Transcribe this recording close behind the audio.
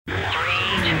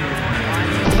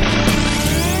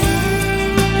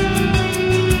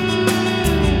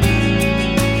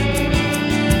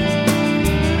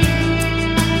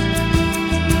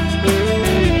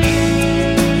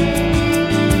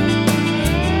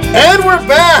And we're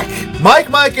back!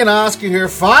 Mike, and Oscar here,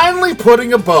 finally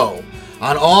putting a bow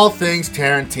on all things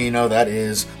Tarantino. That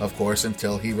is, of course,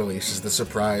 until he releases the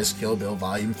surprise Kill Bill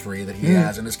Volume 3 that he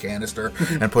has in his canister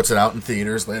and puts it out in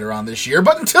theaters later on this year.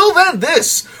 But until then,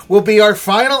 this will be our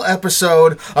final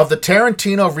episode of the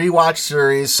Tarantino Rewatch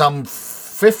series, some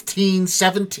 15,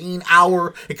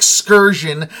 17-hour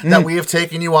excursion that we have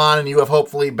taken you on, and you have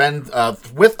hopefully been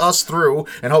with us through,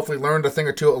 and hopefully learned a thing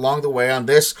or two along the way on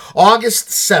this August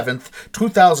 7th,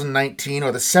 2019,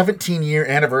 or the 17-year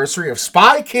anniversary of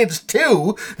Spy Kids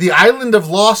 2, The Island of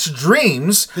Lost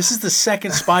Dreams. This is the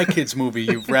second Spy Kids movie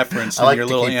you've referenced in your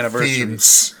little anniversary.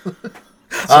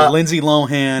 So Lindsay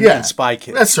Lohan and Spy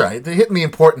Kids. That's right. They're hitting the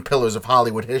important pillars of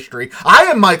Hollywood history. I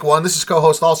am Mike One. This is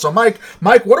co-host also Mike.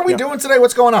 Mike, what are we doing today?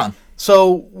 What's going on?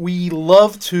 So we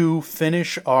love to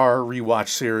finish our rewatch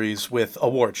series with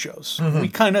award shows. We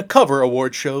kind of cover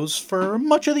award shows for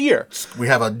much of the year. We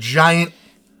have a giant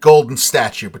golden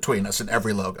statue between us in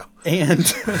every logo.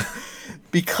 And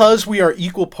because we are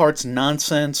equal parts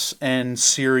nonsense and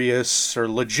serious, or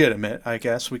legitimate, I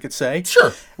guess we could say.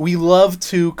 Sure. We love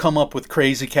to come up with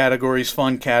crazy categories,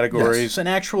 fun categories, and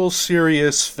actual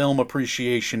serious film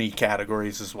appreciation-y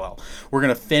categories as well. We're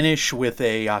going to finish with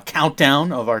a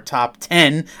countdown of our top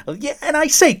 10. Yeah, and I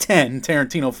say 10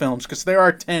 Tarantino films because there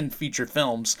are 10 feature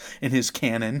films in his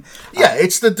canon. Yeah,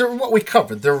 it's what we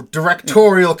covered. The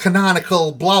directorial,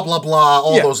 canonical, blah, blah, blah,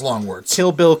 all those long words.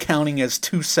 Kill Bill counting as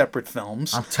 2 separate films.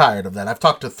 I'm tired of that. I've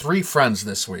talked to 3 friends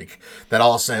this week that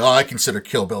all say, I consider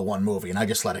Kill Bill one movie, and I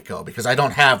just let it go because I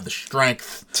don't have the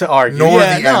strength to argue, nor the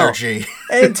energy.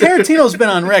 And Tarantino's been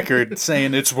on record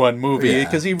saying it's one movie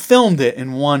because he filmed it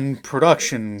in one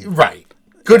production. Right.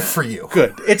 Good for you.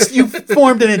 Good. You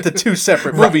formed it into 2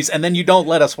 separate movies, and then you don't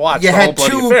let us watch the whole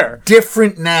bloody affair. You had 2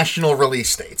 different national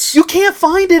release dates. You can't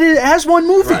find it as one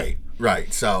movie.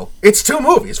 Right, so it's 2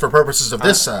 movies for purposes of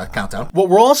this countdown. What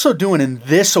we're also doing in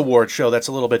this award show that's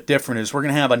a little bit different is we're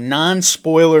going to have a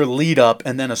non-spoiler lead-up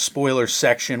and then a spoiler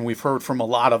section. We've heard from a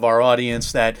lot of our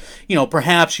audience that,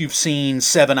 perhaps you've seen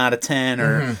 7 out of 10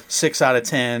 or 6 out of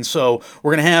 10. So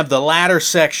we're going to have the latter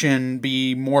section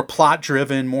be more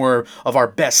plot-driven, more of our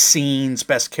best scenes,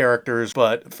 best characters.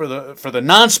 But for the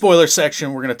non-spoiler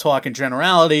section, we're going to talk in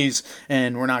generalities,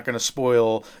 and we're not going to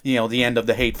spoil, the end of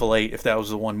The Hateful Eight if that was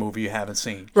the one movie you haven't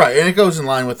seen. Right, and it goes in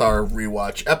line with our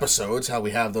rewatch episodes, how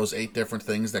we have those 8 different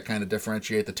things that kind of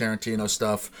differentiate the Tarantino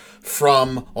stuff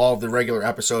from all of the regular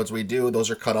episodes we do. Those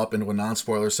are cut up into a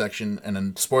non-spoiler section and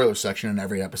a spoiler section in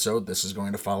every episode. This is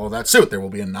going to follow that suit. There will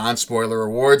be a non-spoiler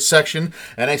awards section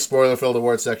and a spoiler-filled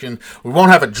awards section. We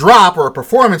won't have a drop or a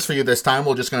performance for you this time.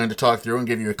 We're just going to talk through and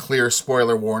give you a clear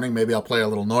spoiler warning. Maybe I'll play a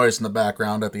little noise in the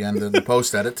background at the end of the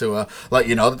post-edit to let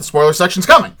you know that the spoiler section's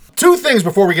coming. 2 things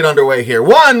before we get underway here.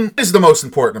 One is the most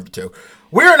important of the 2.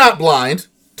 We are not blind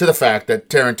to the fact that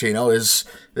Tarantino is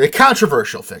a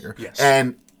controversial figure. Yes.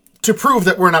 And to prove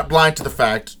that we're not blind to the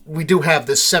fact, we do have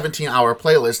this 17-hour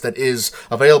playlist that is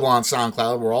available on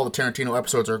SoundCloud where all the Tarantino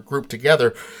episodes are grouped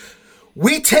together.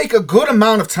 We take a good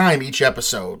amount of time each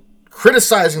episode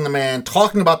criticizing the man,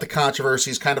 talking about the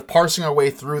controversies, kind of parsing our way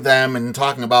through them and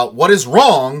talking about what is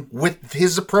wrong with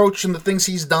his approach and the things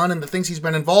he's done and the things he's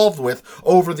been involved with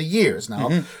over the years.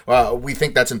 Now, we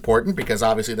think that's important because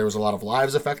obviously there was a lot of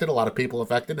lives affected, a lot of people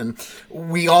affected, and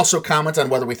we also comment on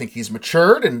whether we think he's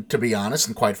matured, and to be honest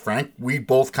and quite frank, we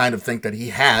both kind of think that he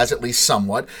has, at least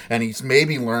somewhat, and he's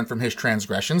maybe learned from his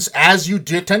transgressions, as you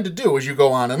tend to do as you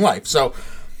go on in life. So,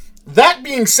 that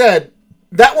being said,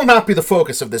 that will not be the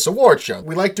focus of this award show.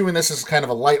 We like doing this as kind of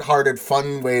a lighthearted,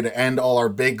 fun way to end all our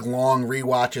big, long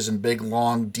rewatches and big,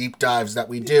 long deep dives that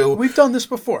we do. We've done this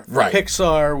before. Right.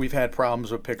 Pixar, we've had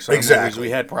problems with Pixar movies. We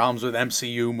had problems with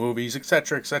MCU movies,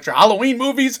 etc., etc. Halloween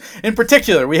movies in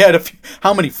particular. We had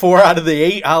 4 out of the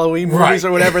 8 Halloween movies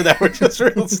or whatever that were just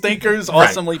real stinkers,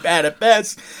 awesomely bad at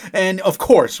best. And, of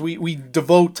course, we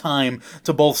devote time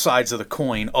to both sides of the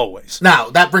coin always. Now,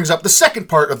 that brings up the second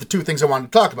part of the 2 things I wanted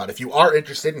to talk about. If you are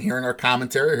interested in hearing our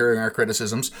commentary, hearing our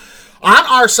criticisms, on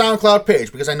our SoundCloud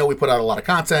page, because I know we put out a lot of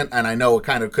content, and I know it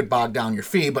kind of could bog down your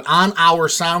feed, but on our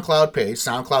SoundCloud page,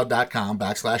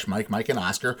 soundcloud.com/Mike and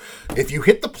Oscar, if you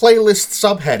hit the playlist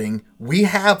subheading, we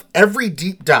have every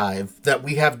deep dive that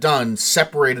we have done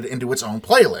separated into its own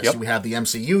playlist. Yep. We have the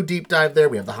MCU deep dive there,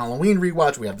 we have the Halloween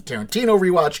rewatch, we have the Tarantino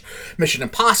rewatch, Mission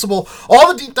Impossible.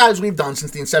 All the deep dives we've done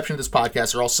since the inception of this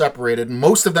podcast are all separated, and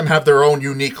most of them have their own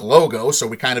unique logo, so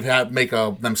we kind of make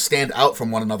them stand out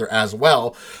from one another as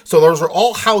well. So those are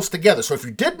all housed together. So if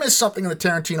you did miss something in the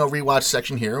Tarantino rewatch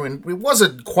section here, and it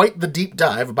wasn't quite the deep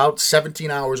dive, about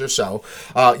 17 hours or so,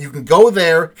 you can go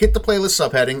there, hit the playlist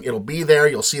subheading. It'll be there.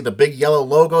 You'll see the big yellow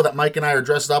logo that Mike and I are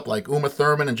dressed up like Uma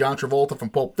Thurman and John Travolta from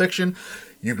Pulp Fiction.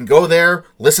 You can go there,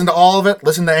 listen to all of it,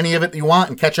 listen to any of it you want,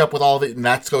 and catch up with all of it. And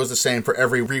that goes the same for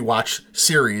every rewatch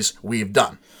series we've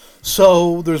done.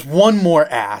 So there's one more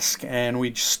ask, and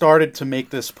we started to make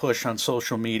this push on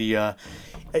social media.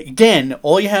 Again,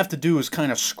 all you have to do is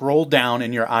kind of scroll down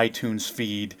in your iTunes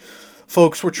feed.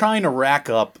 Folks, we're trying to rack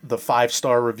up the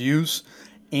 5-star reviews,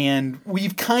 and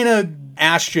we've kind of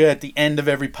asked you at the end of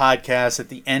every podcast, at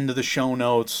the end of the show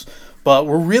notes, but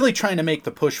we're really trying to make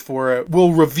the push for it.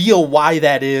 We'll reveal why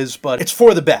that is, but it's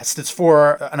for the best. It's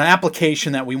for an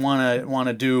application that we want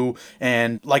to do,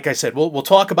 and like I said, we'll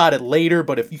talk about it later,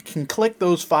 but if you can click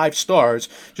those 5 stars,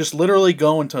 just literally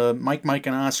go into Mike,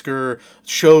 and Oscar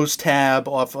shows tab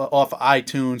off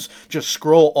iTunes, just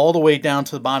scroll all the way down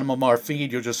to the bottom of our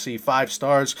feed. You'll just see 5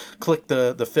 stars. Click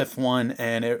the 5th one,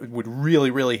 and it would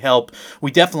really, really help. We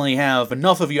definitely have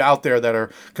enough of you out there that are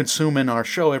consuming our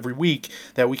show every week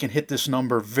that we can hit this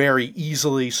number very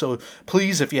easily. So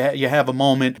please, if you have a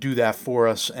moment, do that for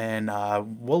us, and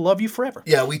we'll love you forever.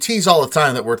 Yeah, we tease all the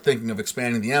time that we're thinking of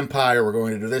expanding the empire. We're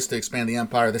going to do this to expand the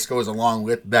empire. This goes along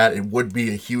with that. It would be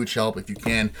a huge help if you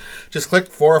can. Just click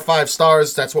 4 or 5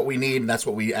 stars. That's what we need, and that's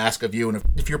what we ask of you. And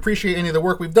if you appreciate any of the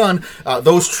work we've done,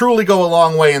 those truly go a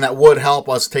long way, and that would help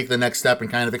us take the next step in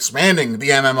kind of expanding the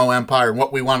MMO empire and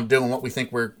what we want to do and what we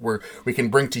think we can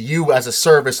bring to you as a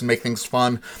service and make things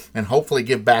fun and hopefully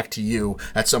give back to you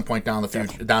at some point down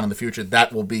in the future.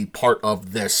 That will be part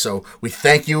of this. So we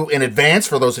thank you in advance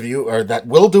for those of you that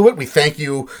will do it. We thank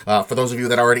you for those of you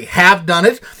that already have done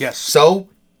it. Yes. So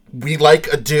we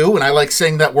like ado, and I like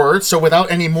saying that word. So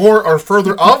without any more or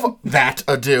further of that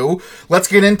ado, let's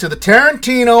get into the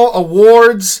Tarantino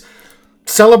Awards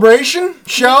celebration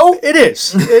show. It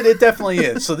is. It definitely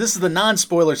is. So this is the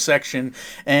non-spoiler section,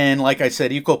 and like I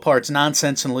said, equal parts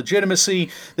nonsense and legitimacy.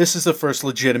 This is the first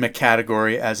legitimate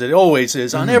category, as it always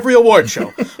is on every award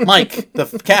show. Mike, the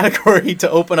category to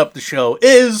open up the show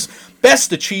is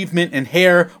Best Achievement in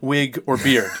Hair, Wig, or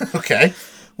Beard. Okay.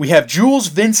 We have Jules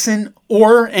Vincent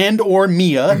or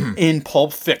Mia in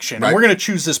Pulp Fiction. Right. And we're going to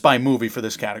choose this by movie for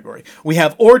this category. We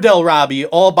have Ordell Robbie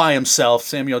all by himself,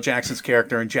 Samuel Jackson's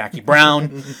character, and Jackie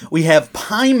Brown. We have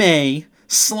Pai Mei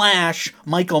 /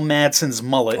 Michael Madsen's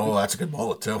mullet. Oh, that's a good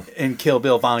mullet, too. In Kill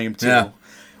Bill Volume 2. Yeah.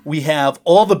 We have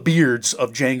all the beards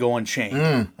of Django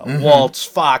Unchained. Waltz,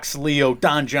 Fox, Leo,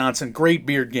 Don Johnson. Great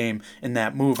beard game in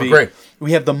that movie. Oh, great.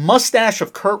 We have the mustache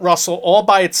of Kurt Russell all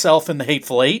by itself in The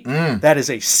Hateful Eight. That is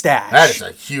a stash. That is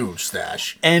a huge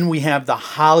stash. And we have the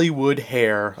Hollywood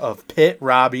hair of Pitt,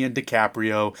 Robbie, and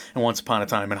DiCaprio in Once Upon a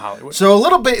Time in Hollywood. So a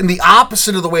little bit in the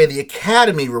opposite of the way the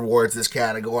Academy rewards this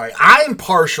category, I'm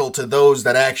partial to those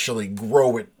that actually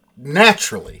grow it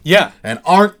naturally. Yeah. And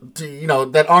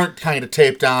aren't kind of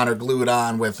taped on or glued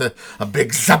on with a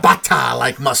big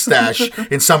Zabata-like mustache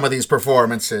in some of these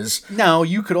performances. Now,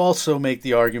 you could also make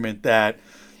the argument that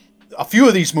a few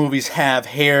of these movies have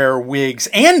hair, wigs,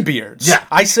 and beards. Yeah.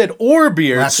 I said or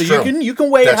beards, That's so true. you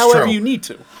can weigh it That's however true. you need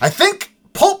to. I think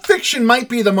Pulp Fiction might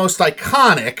be the most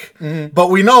iconic, but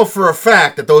we know for a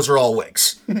fact that those are all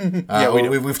wigs.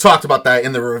 We've talked about that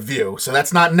in the review, so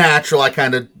that's not natural. I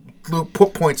kind of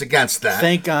put points against that.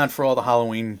 Thank God for all the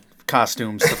Halloween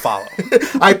costumes to follow.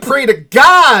 I pray to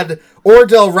God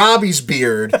Ordell Robbie's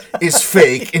beard is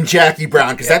fake in Jackie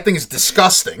Brown, because that thing is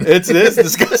disgusting. It is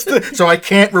disgusting. So I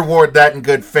can't reward that in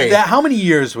good faith. How many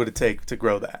years would it take to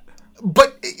grow that?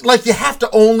 But, you have to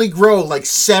only grow,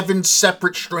 7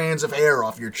 separate strands of hair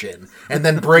off your chin and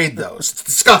then braid those. It's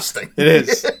disgusting. It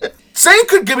is. Same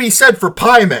could be said for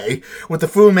Pai Mei with the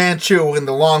Fu Manchu and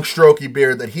the long, strokey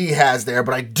beard that he has there,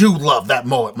 but I do love that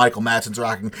mullet Michael Madsen's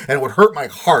rocking, and it would hurt my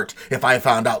heart if I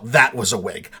found out that was a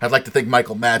wig. I'd like to think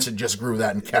Michael Madsen just grew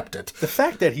that and kept it. The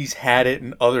fact that he's had it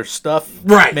in other stuff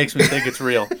makes me think it's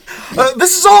real.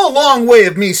 This is all a long way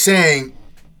of me saying,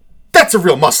 that's a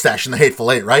real mustache in The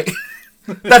Hateful Eight, right?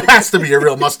 That has to be a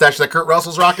real mustache that Kurt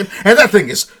Russell's rocking, and that thing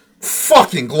is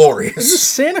fucking glorious. In the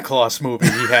Santa Claus movie,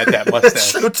 he had that mustache.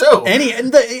 That's true, too.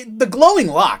 And the glowing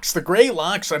locks, the gray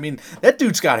locks, I mean, that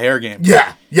dude's got hair game.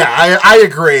 Yeah, I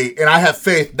agree, and I have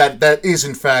faith that is,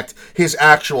 in fact, his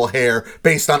actual hair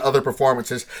based on other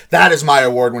performances. That is my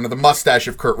award winner, the mustache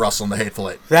of Kurt Russell in The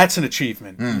Hateful Eight. That's an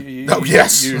achievement. Oh,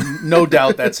 yes. No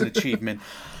doubt that's an achievement.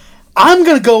 I'm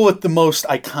going to go with the most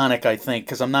iconic, I think,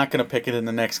 because I'm not going to pick it in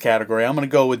the next category. I'm going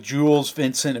to go with Jules,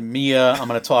 Vincent, and Mia. I'm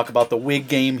going to talk about the wig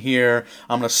game here.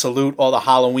 I'm going to salute all the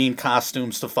Halloween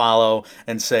costumes to follow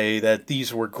and say that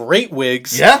these were great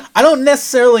wigs. Yeah. I don't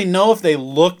necessarily know if they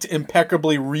looked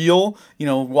impeccably real,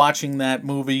 watching that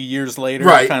movie years later.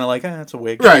 Right. Kind of like, it's a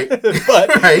wig. Right.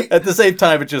 But Right. at the same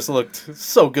time, it just looked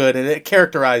so good, and it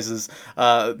characterizes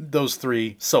those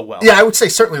three so well. Yeah, I would say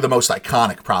certainly the most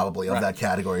iconic, probably, of that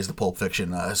category is the Pulp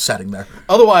Fiction setting there.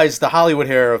 Otherwise, the Hollywood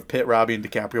hair of Pitt, Robbie, and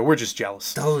DiCaprio, we're just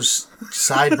jealous. Those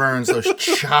sideburns, those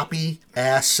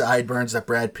choppy-ass sideburns that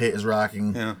Brad Pitt is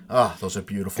rocking. Yeah. Oh, those are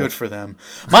beautiful. Good for them.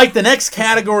 Mike, the next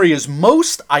category is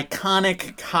most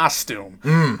iconic costume.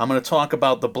 I'm going to talk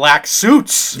about the black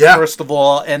suits, first of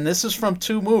all, and this is from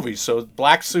 2 movies. So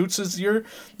black suits is your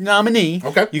nominee.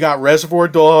 Okay. You got Reservoir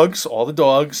Dogs, all the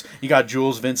dogs. You got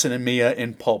Jules, Vincent, and Mia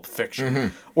in Pulp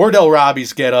Fiction. Ordell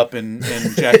Robbie's get up in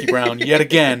Jackie Brown, yet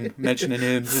again, mentioning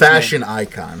his fashion name.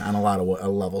 icon on a lot of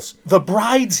levels. The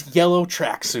bride's yellow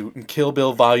tracksuit in Kill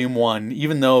Bill Volume 1,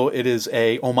 even though it is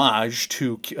a homage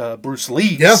to Bruce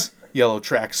Lee's yellow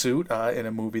tracksuit in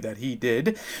a movie that he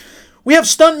did. We have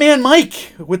Stuntman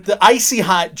Mike with the icy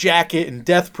hot jacket and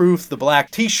Death Proof, the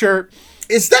black t-shirt.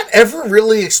 Is that ever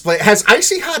really explained? Has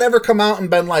Icy Hot ever come out and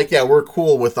been like, yeah, we're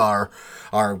cool with our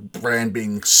brand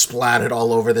being splatted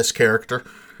all over this character?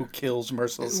 Who kills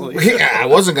mercilessly. Yeah, I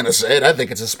wasn't going to say it. I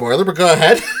think it's a spoiler, but go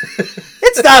ahead.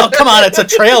 It's not. Come on, it's a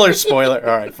trailer spoiler.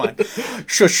 All right, fine.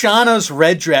 Shoshana's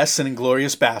red dress in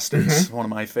Inglourious Bastards, one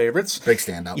of my favorites. Big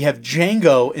standout. You have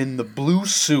Django in the blue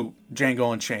suit,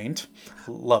 Django Unchained.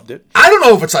 Loved it. I don't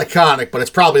know if it's iconic, but it's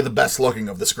probably the best looking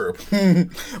of this group.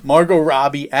 Margot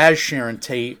Robbie as Sharon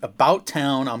Tate. About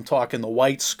town, I'm talking the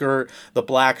white skirt, the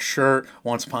black shirt,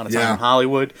 Once Upon a Time in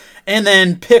Hollywood. And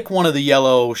then pick one of the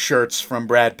yellow shirts from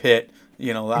Brad Pitt.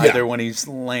 Either when he's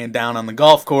laying down on the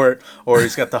golf court or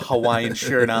he's got the Hawaiian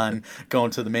shirt on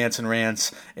going to the Manson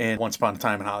Rants and Once Upon a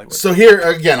Time in Hollywood. So here,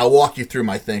 again, I'll walk you through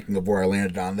my thinking of where I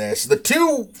landed on this. The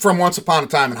 2 from Once Upon a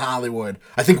Time in Hollywood,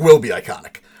 I think will be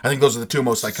iconic. I think those are the 2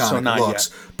 most iconic looks.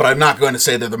 Yet. But I'm not going to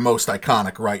say they're the most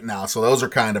iconic right now. So those are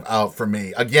kind of out for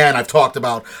me. Again, I've talked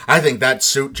about, I think that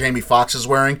suit Jamie Foxx is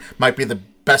wearing might be the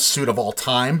best suit of all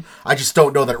time. I just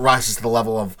don't know that it rises to the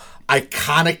level of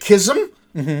iconicism.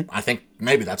 I think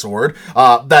maybe that's a word.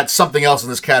 That something else in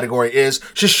this category is.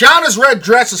 Shoshana's red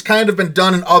dress has kind of been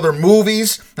done in other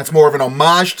movies. That's more of an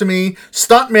homage to me.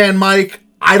 Stuntman Mike,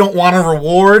 I don't want a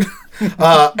reward.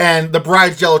 And the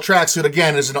bride's yellow tracksuit,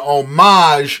 again, is an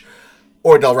homage.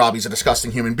 Ordell Robbie's a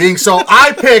disgusting human being. So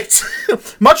I picked,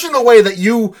 much in the way that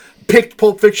you picked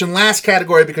Pulp Fiction last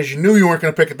category because you knew you weren't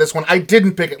going to pick it this one. I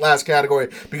didn't pick it last category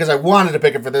because I wanted to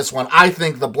pick it for this one. I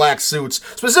think the black suits,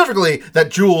 specifically that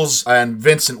Jules and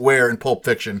Vincent wear in Pulp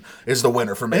Fiction, is the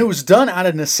winner for me. And it was done out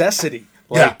of necessity.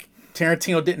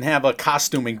 Tarantino didn't have a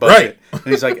costuming Right. budget. And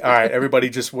he's like, all right, everybody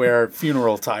just wear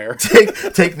funeral attire.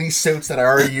 Take these suits that I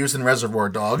already used in Reservoir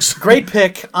Dogs. Great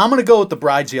pick. I'm going to go with the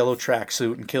bride's yellow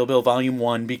tracksuit in Kill Bill Volume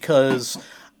 1 because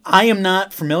I am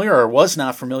not familiar or was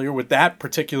not familiar with that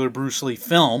particular Bruce Lee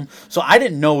film. So I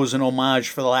didn't know it was an homage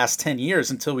for the last 10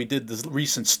 years until we did this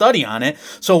recent study on it.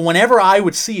 So whenever I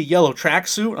would see a yellow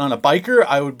tracksuit on a biker,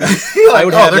 I would be I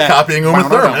would have they're that copying Uma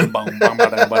Thurman.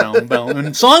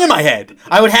 and song in my head.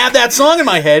 I would have that song in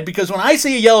my head because when I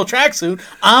see a yellow tracksuit,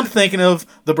 I'm thinking of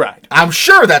The Bride. I'm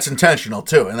sure that's intentional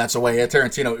too, and that's a way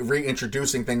Tarantino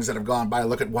reintroducing things that have gone by.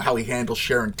 Look at how he handles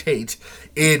Sharon Tate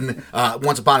in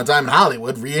Once Upon a Time in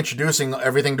Hollywood, reintroducing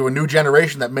everything to a new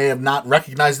generation that may have not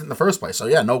recognized it in the first place. So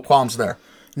yeah, no qualms there.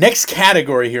 Next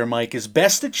category here, Mike, is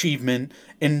Best Achievement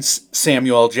in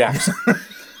Samuel L. Jackson.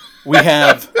 We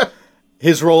have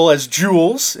his role as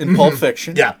Jules in Pulp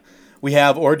Fiction. Yeah. We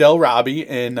have Ordell Robbie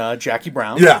in Jackie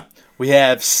Brown. Yeah. We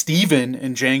have Steven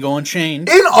in Django Unchained.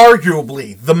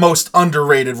 Inarguably the most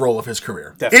underrated role of his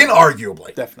career. Definitely.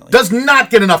 Inarguably. Definitely. Does not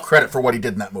get enough credit for what he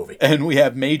did in that movie. And we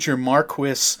have Major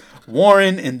Marquis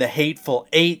Warren in The Hateful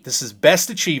Eight. This is Best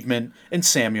Achievement in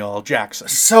Samuel L. Jackson.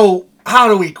 So how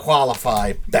do we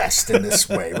qualify best in this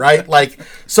way, right?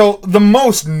 So the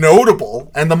most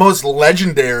notable and the most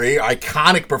legendary,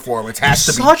 iconic performance has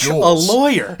to be Such Jules. a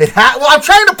lawyer. Well, I'm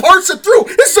trying to parse it through.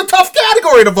 This is a tough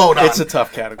category to vote on. It's a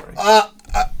tough category.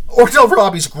 Ordell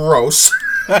Robbie's gross.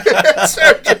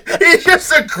 He's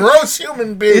just a gross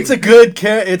human being. It's a good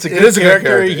character. It's a good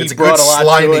character. He It's a brought good a lot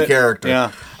slimy to it. character.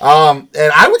 Yeah.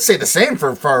 And I would say the same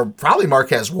for probably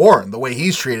Marquez Warren, the way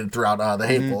he's treated throughout The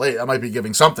Hateful Eight. I might be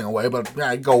giving something away, but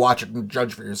go watch it and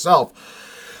judge for yourself.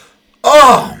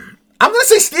 I'm going to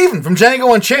say Steven from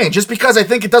Django Unchained, just because I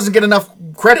think it doesn't get enough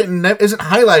credit and isn't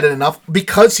highlighted enough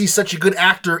because he's such a good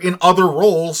actor in other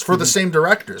roles for the same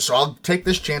director. So I'll take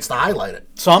this chance to highlight it.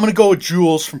 So I'm going to go with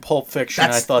Jules from Pulp Fiction.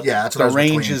 I thought the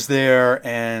range is there,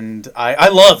 and I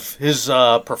love his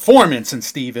performance in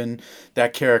Steven.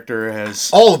 That character has...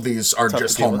 All of these are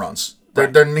just home runs.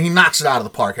 He knocks it out of the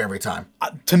park every time.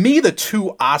 To me, the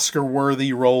two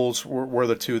Oscar-worthy roles were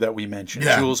the two that we mentioned.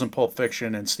 Yeah. Jules in Pulp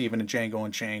Fiction and Steven in Django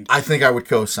Unchained. I think I would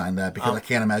co-sign that because I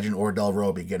can't imagine Ordell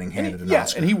Roby getting handed an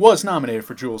Oscar. And he was nominated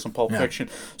for Jules in Pulp Fiction.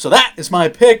 So that is my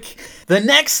pick. The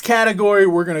next category,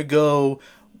 we're going to go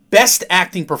Best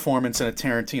Acting Performance in a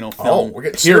Tarantino film. Oh, we're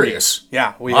getting serious.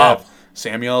 Yeah, we have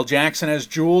Samuel L. Jackson as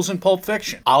Jules in Pulp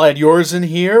Fiction. I'll add yours in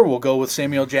here. We'll go with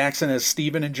Samuel L. Jackson as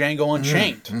Steven in Django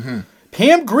Unchained. Mm-hmm.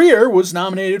 Pam Grier was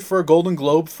nominated for a Golden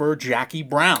Globe for Jackie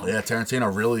Brown. Yeah,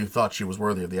 Tarantino really thought she was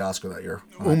worthy of the Oscar that year.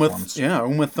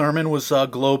 Uma Thurman was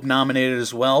Globe nominated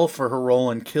as well for her role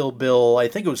in Kill Bill. I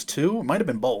think it was 2. It might have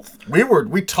been both.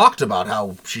 We talked about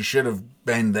how she should have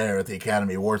been there at the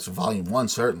Academy Awards for Volume 1,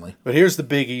 certainly. But here's the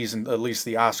biggies, and at least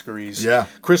the Oscaries. Yeah.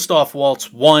 Christoph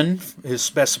Waltz won his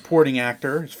Best Supporting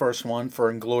Actor, his first one,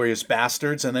 for Inglourious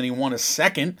Bastards, and then he won a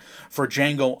second for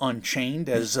Django Unchained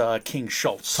as King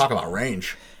Schultz. Talk about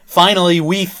range. Finally,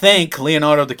 we think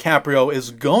Leonardo DiCaprio is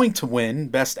going to win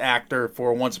Best Actor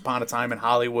for Once Upon a Time in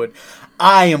Hollywood.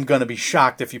 I am going to be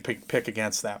shocked if you pick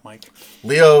against that, Mike.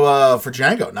 Leo for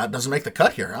Django doesn't make the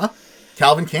cut here, huh?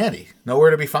 Calvin Candy,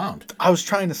 nowhere to be found. I was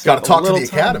trying to say, got to talk to the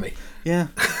Academy. Yeah.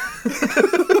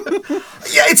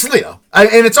 Yeah, it's Leo.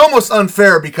 And it's almost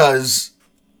unfair because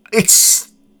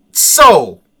it's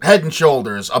so head and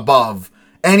shoulders above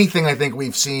anything I think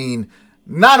we've seen,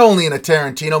 not only in a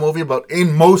Tarantino movie, but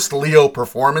in most Leo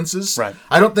performances. Right.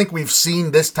 I don't think we've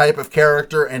seen this type of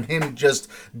character and him just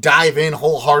dive in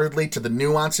wholeheartedly to the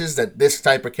nuances that this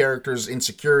type of character's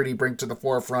insecurity bring to the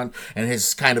forefront and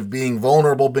his kind of being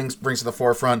vulnerable brings to the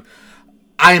forefront.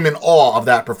 I am in awe of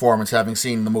that performance, having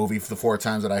seen the movie for the 4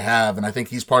 times that I have, and I think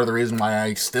he's part of the reason why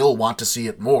I still want to see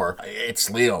it more. It's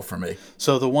Leo for me.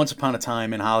 So the Once Upon a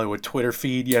Time in Hollywood Twitter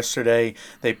feed yesterday,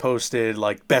 they posted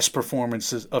like best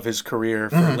performances of his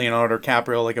career for Leonardo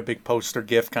DiCaprio, like a big poster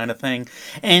GIF kind of thing.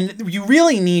 And you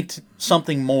really need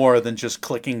something more than just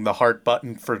clicking the heart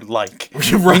button for like.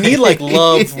 Right. We need like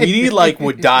love. We need like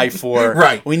would die for.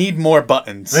 Right. We need more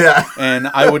buttons. Yeah. And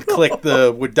I would click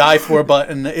the would die for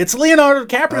button. It's Leonardo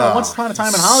DiCaprio, Once Upon a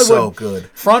Time in Hollywood. So good.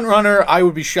 Front runner. I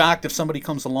would be shocked if somebody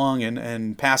comes along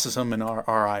and passes him in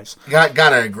our eyes.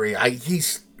 Gotta agree.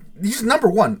 He's number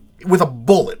one with a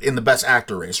bullet in the best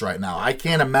actor race right now. I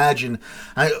can't imagine.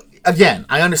 Again,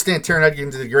 I understand Taron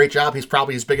Egerton did a great job. He's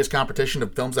probably his biggest competition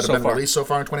of films that have been released so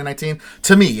far in 2019.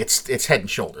 To me, it's head and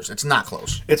shoulders. It's not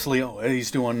close. It's Leo. He's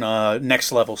doing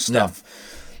next level stuff.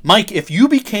 Yeah. Mike, if you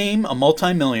became a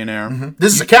multimillionaire...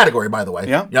 This is a category, by the way.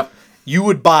 Yeah. Yep. You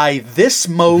would buy this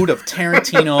mode of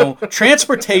Tarantino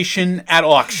transportation at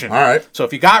auction. All right. So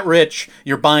if you got rich,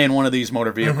 you're buying one of these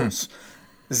motor vehicles.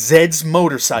 Zed's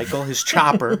motorcycle, his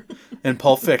chopper, in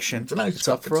Pulp Fiction. It's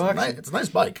up for auction. It's a nice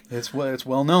bike. It's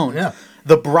well known. Yeah.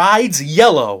 The Bride's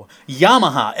yellow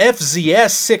Yamaha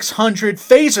FZS 600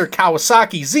 Phaser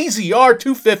Kawasaki ZZR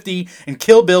 250 and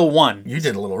Kill Bill 1. You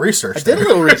did a little research. I did a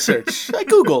little research. I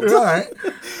Googled. All right.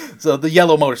 So the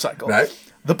yellow motorcycle. Right.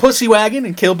 The Pussy Wagon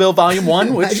in Kill Bill Volume 1.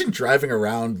 Imagine driving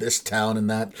around this town in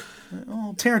that.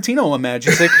 Well, Tarantino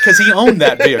imagines it because he owned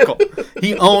that vehicle.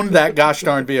 He owned that gosh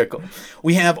darn vehicle.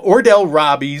 We have Ordell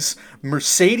Robbie's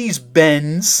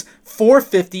Mercedes-Benz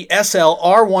 450 SL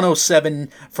R107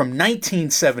 from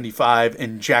 1975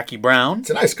 in Jackie Brown. It's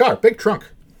a nice car. Big trunk.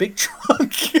 Big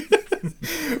trunk.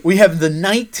 We have the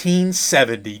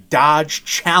 1970 Dodge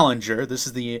Challenger. This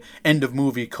is the end of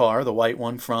movie car, the white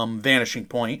one from Vanishing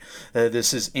Point.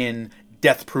 This is in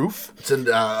Death Proof. It's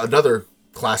another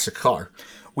classic car.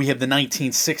 We have the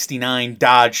 1969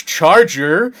 Dodge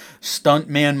Charger,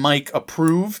 Stuntman Mike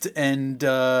approved, and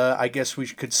I guess we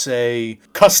could say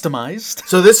customized.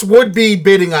 So this would be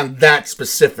bidding on that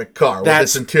specific car with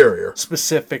its interior.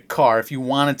 Specific car. If you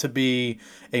wanted to be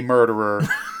a murderer,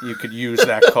 you could use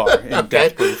that car in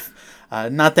Death Proof.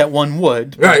 Not that one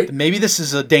would. Right. Maybe this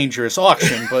is a dangerous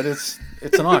auction, but it's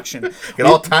an auction. Get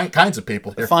all kinds of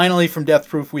people here. Finally, from Death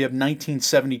Proof, we have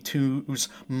 1972's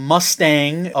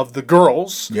Mustang of the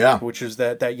Girls, which is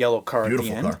that yellow car at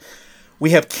the end. Car.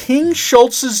 We have King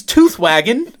Schultz's Tooth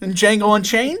Wagon in Django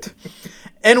Unchained.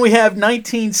 And we have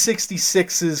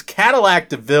 1966's Cadillac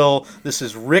DeVille. This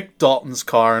is Rick Dalton's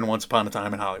car in Once Upon a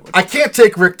Time in Hollywood. I can't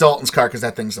take Rick Dalton's car because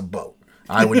that thing's a boat.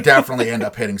 I would definitely end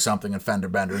up hitting something and fender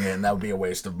bendering it, and that would be a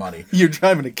waste of money. You're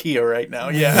driving a Kia right now,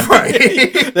 yeah.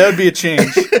 Right. That would be a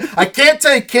change. I can't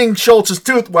take King Schultz's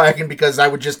tooth wagging because I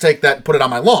would just take that and put it on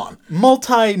my lawn.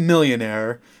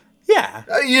 Multi-millionaire. Yeah.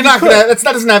 You're not gonna. That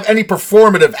doesn't have any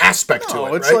performative aspect to it.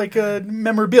 Oh, it's right? like a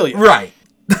memorabilia. Right.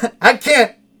 I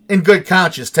can't, in good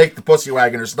conscience, take the pussy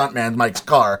wagon or stuntman Mike's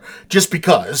car just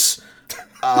because.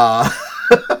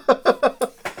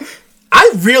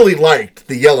 I really liked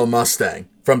the yellow Mustang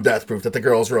from Death Proof that the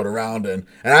girls rode around in.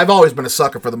 And I've always been a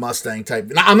sucker for the Mustang type.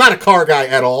 Now, I'm not a car guy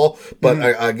at all, but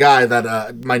a guy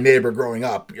that my neighbor growing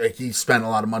up, he spent a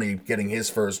lot of money getting his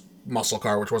first muscle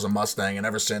car, which was a Mustang, and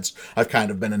ever since I've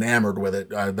kind of been enamored with it.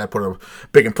 That put a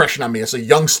big impression on me as a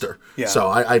youngster. Yeah. So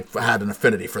I've had an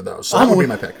affinity for those. So that would be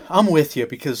my pick. I'm with you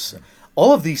because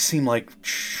all of these seem like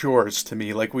chores to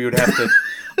me. Like we would have to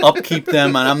upkeep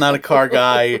them, and I'm not a car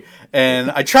guy.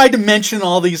 And I tried to mention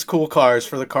all these cool cars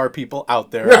for the car people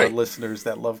out there, right. The listeners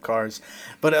that love cars.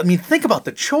 But, I mean, think about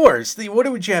the chores. What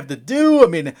would you have to do? I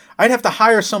mean, I'd have to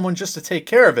hire someone just to take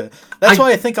care of it. That's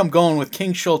why I think I'm going with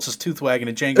King Schultz's Tooth Wagon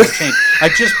and Django Chain. I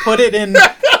just put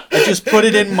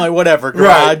it in my whatever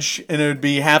garage, right. And it would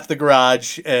be half the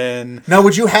garage. And now,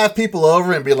 would you have people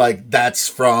over and be like, "That's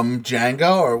from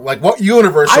Django," or like, what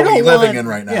universe are we living in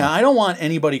right now? Yeah, I don't want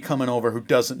anybody coming over who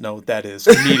doesn't know what that is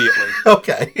immediately.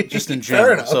 Okay, just in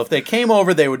general. So if they came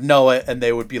over, they would know it, and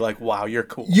they would be like, "Wow, you're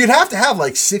cool." You'd have to have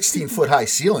like 16-foot high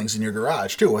ceilings in your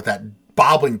garage too, with that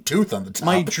bobbling tooth on the top.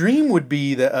 My dream would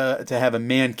be to have a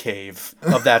man cave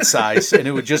of that size, and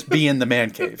it would just be in the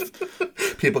man cave.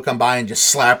 People come by and just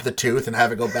slap the tooth and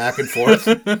have it go back and forth.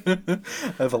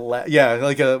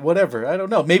 Like a whatever. I don't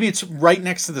know. Maybe it's right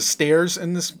next to the stairs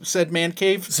in this said man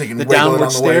cave. So you can wiggle it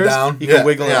on the way down. You can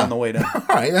wiggle it on the way down.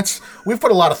 All right, we've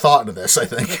put a lot of thought into this, I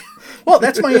think. Well,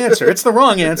 that's my answer. It's the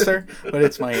wrong answer, but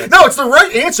it's my answer. No, it's the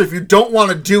right answer if you don't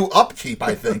want to do upkeep,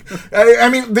 I think. I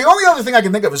mean, the only other thing I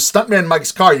can think of is Stuntman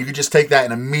Mike's car. You could just take that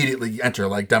and immediately enter,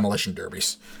 like, demolition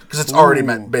derbies. Because it's already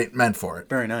meant for it.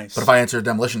 Very nice. But if I enter a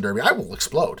demolition derby, I will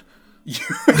explode.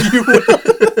 You will.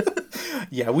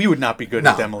 Yeah, we would not be good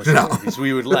at demolition derbies.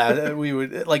 We would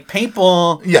like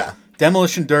paintball. Yeah.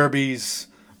 Demolition derbies.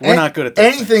 We're not good at those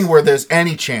anything things. Where there's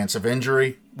any chance of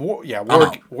injury.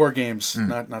 War games,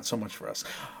 not so much for us.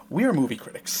 We are movie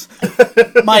critics.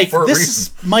 Mike,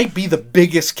 this might be the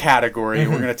biggest category.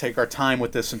 We're going to take our time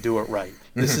with this and do it right.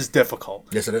 This is difficult.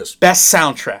 Yes, it is. Best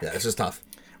soundtrack. Yeah, this is tough.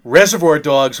 Reservoir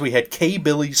Dogs, we had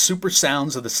K-Billy's Super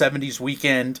Sounds of the 70s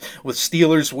Weekend, with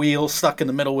Steelers Wheel, Stuck in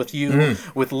the Middle with You,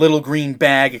 with Little Green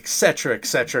Bag, etc.,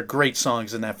 etc. Great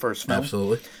songs in that first film.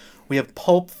 Absolutely. We have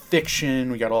Pulp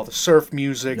Fiction. We got all the surf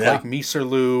music, like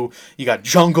Meeserloo. You got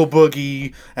Jungle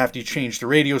Boogie, after you change the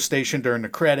radio station during the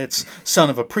credits. Son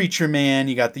of a Preacher Man.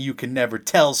 You got the You Can Never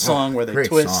Tell song where they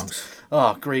twist. Songs.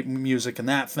 Oh, great music in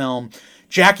that film.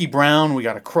 Jackie Brown, we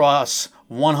got Across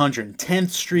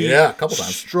 110th Street. Yeah, a couple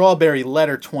times. Strawberry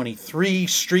Letter 23,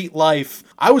 Street Life.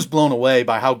 I was blown away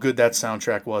by how good that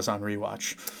soundtrack was on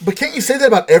rewatch. But can't you say that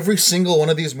about every single one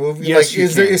of these movies? Yes,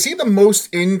 like, is he the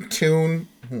most in tune?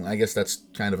 I guess that's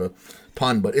kind of a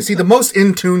pun, but is he the most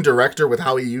in tune director with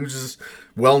how he uses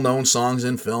well-known songs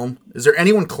in film? Is there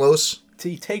anyone close?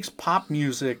 He takes pop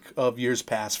music of years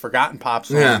past, forgotten pop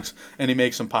songs, and he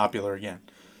makes them popular again.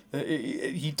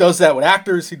 He does that with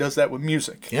actors. He does that with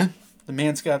music. Yeah. The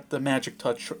man's got the magic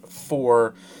touch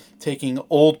for taking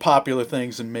old popular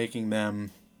things and making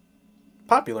them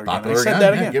popular again. I said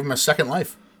that again. Give him a second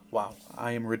life. Wow,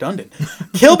 I am redundant.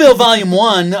 Kill Bill Volume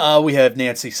 1, we have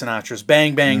Nancy Sinatra's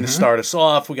Bang Bang to start us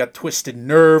off. We got Twisted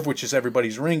Nerve, which is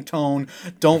everybody's ringtone.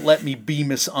 Don't Let Me Be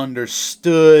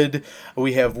Misunderstood.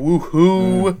 We have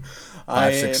Woohoo.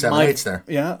 5, 6, 7, 8's there.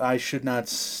 Yeah, I should not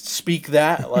speak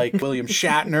that like William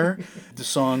Shatner. The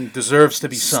song deserves to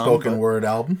be sung. Spoken word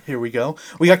album. Here we go.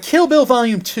 We got Kill Bill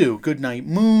Volume 2, Goodnight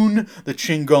Moon, the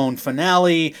Chingon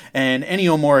finale, and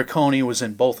Ennio Morricone was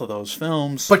in both of those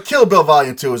films. But Kill Bill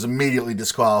Volume 2 was immediately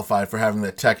disqualified for having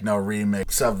the techno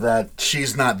remix of that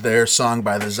She's Not There song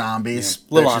by the Zombies.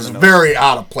 Yeah, which is very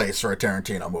out of place for a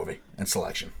Tarantino movie and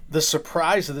selection. The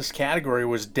surprise of this category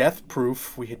was Death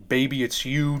Proof. We had Baby It's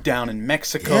You down in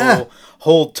Mexico.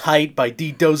 Hold Tight by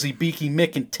D. Dozy, Beaky,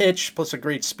 Mick, and Titch, plus a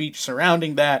great speech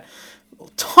surrounding that. A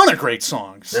ton of great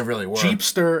songs. They really were.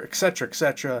 Jeepster, etc.,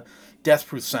 etc. Death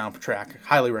Proof soundtrack.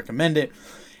 Highly recommend it.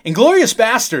 Inglourious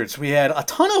Bastards, we had a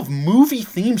ton of movie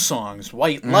theme songs.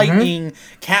 White Lightning,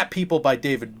 Cat People by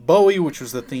David Bowie, which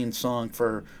was the theme song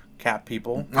for Cat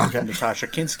People, Natasha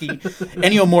Kinski.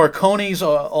 Ennio Morricone's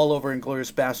all over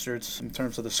Inglourious Bastards in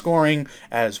terms of the scoring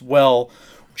as well.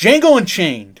 Django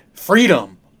Unchained,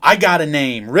 Freedom, I Got a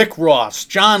Name, Rick Ross,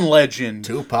 John Legend.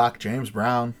 Tupac, James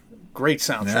Brown. Great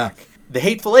soundtrack. Yeah. The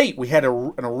Hateful Eight, we had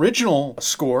an original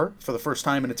score for the first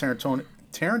time in a Tarantino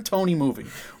movie,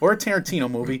 or a Tarantino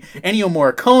movie. Ennio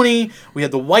Morricone. We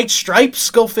had the White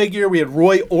Stripes, go figure. We had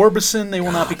Roy Orbison, They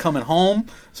Will Not Be Coming Home.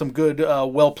 Some good,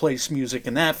 well-placed music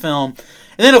in that film.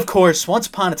 And then, of course, Once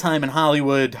Upon a Time in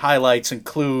Hollywood highlights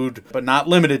include, but not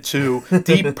limited to,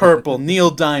 Deep Purple,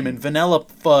 Neil Diamond, Vanilla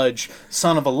Fudge,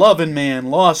 Son of a Lovin' Man,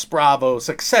 Lost Bravos,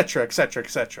 etc., etc.,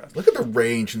 etc. Look at the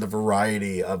range and the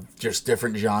variety of just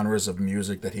different genres of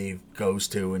music that he goes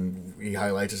to and he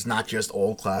highlights. It's not just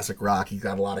old classic rock. He's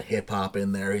got a lot of hip-hop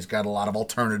in there. He's got a lot of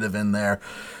alternative in there.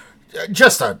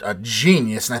 Just a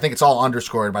genius, and I think it's all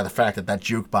underscored by the fact that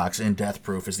jukebox in Death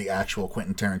Proof is the actual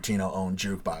Quentin Tarantino-owned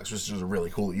jukebox, which is a really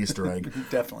cool Easter egg.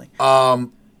 Definitely.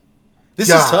 This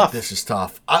is tough. This is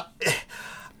tough.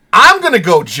 I'm going to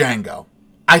go Django.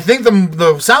 I think the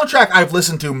soundtrack I've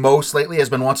listened to most lately has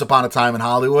been Once Upon a Time in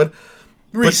Hollywood.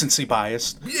 Recency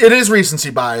bias. It is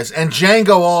recency bias, and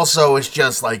Django also is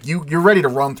just like you're ready to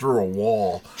run through a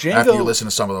wall after you listen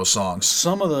to some of those songs.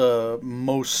 Some of the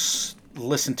most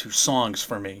listened to songs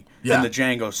for me in the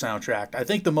Django soundtrack. I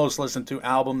think the most listened to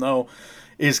album though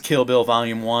is Kill Bill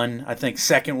Volume 1. I think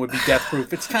second would be Death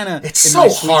Proof. It's kind of so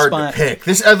hard to pick.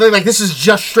 This is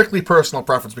just strictly personal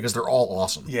preference because they're all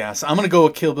awesome. Yes, I'm going to go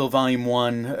with Kill Bill Volume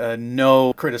 1.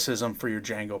 No criticism for your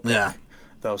Django pick. Yeah.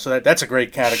 Though, so that's a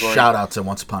great category. Shout out to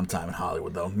Once Upon a Time in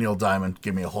Hollywood, though. Neil Diamond,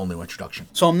 give me a whole new introduction.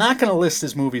 So I'm not going to list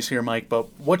his movies here, Mike,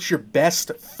 but what's your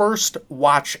best first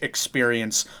watch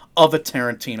experience of a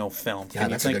Tarantino film? Yeah, Can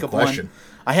you that's think a good of question. one?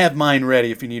 I have mine ready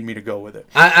if you need me to go with it.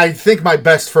 I think my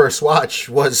best first watch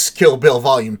was Kill Bill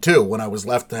Volume 2 when I was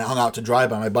hung out to dry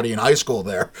by my buddy in high school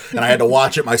there. And I had to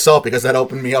watch it myself because that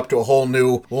opened me up to a whole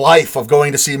new life of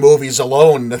going to see movies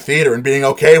alone in the theater and being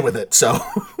okay with it. So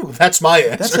that's my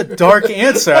answer. That's a dark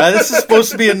answer. This is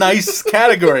supposed to be a nice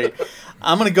category.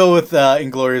 I'm going to go with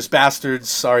Inglourious Bastards.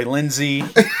 Sorry, Lindsay.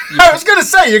 I was going to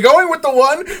say, you're going with the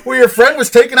one where your friend was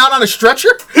taken out on a stretcher?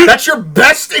 That's your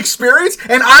best experience?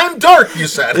 And I'm dark, you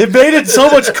said. It made it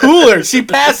so much cooler. She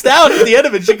passed out at the end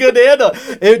of it. She couldn't handle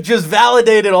it. It just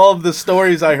validated all of the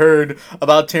stories I heard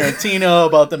about Tarantino,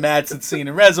 about the Madsen scene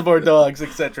in Reservoir Dogs,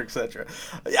 etc., etc.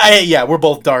 Yeah, we're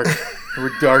both dark.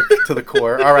 We're dark to the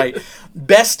core. All right.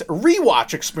 Best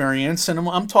rewatch experience, and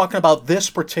I'm talking about this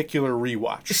particular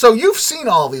rewatch. So you've seen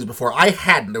all of these before. I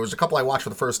hadn't. There was a couple I watched for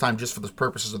the first time just for the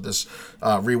purposes of this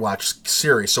rewatch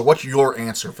series. So what's your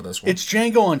answer for this one? It's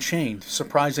Django Unchained,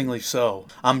 surprisingly so.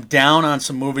 I'm down on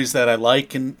some movies that I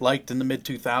liked in the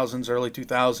mid-2000s, early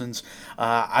 2000s.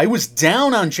 I was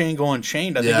down on Django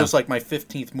Unchained. I think it was like my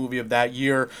 15th movie of that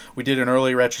year. We did an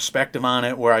early retrospective on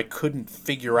it where I couldn't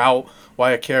figure out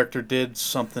why a character did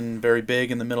something very big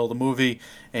in the middle of the movie,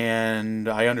 and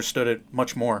I understood it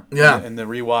much more in the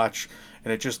rewatch.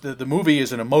 And it just the movie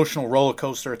is an emotional roller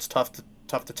coaster. It's tough to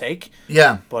take.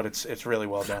 Yeah, but it's really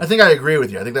well done. I think I agree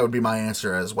with you. I think that would be my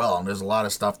answer as well. And there's a lot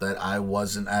of stuff that I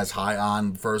wasn't as high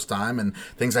on the first time, and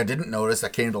things I didn't notice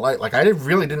that came to light. Like I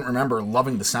really didn't remember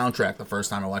loving the soundtrack the first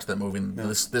time I watched that movie. And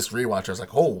this rewatch, I was like,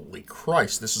 holy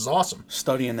Christ, this is awesome.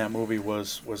 Studying that movie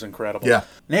was incredible. Yeah.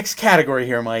 Next category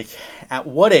here, Mike. At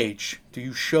what age do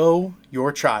you show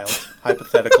your child,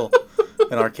 hypothetical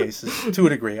in our cases, to a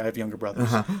degree, I have younger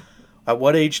brothers. At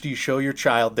what age do you show your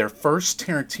child their first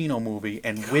Tarantino movie,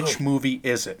 and which movie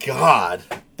is it? God.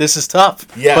 This is tough.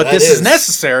 Yeah, but this is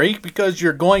necessary because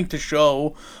you're going to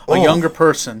show a younger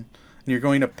person, and you're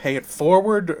going to pay it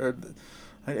forward. Or,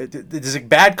 is it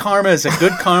bad karma? Is it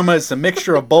good karma? It's a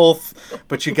mixture of both.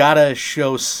 But you got to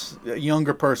show a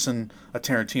younger person a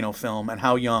Tarantino film, and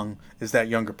how young is that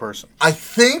younger person? I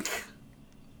think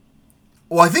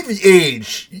the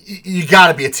age, you got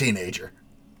to be a teenager.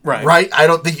 Right? I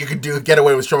don't think you could get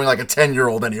away with showing like a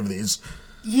 10-year-old any of these.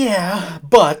 Yeah,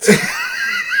 but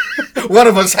one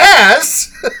of us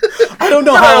has. I don't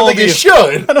know how old he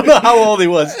should. I don't know how old he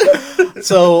was.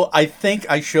 So I think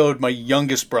I showed my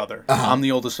youngest brother. I'm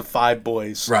the oldest of 5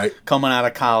 boys. Right. Coming out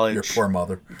of college. Your poor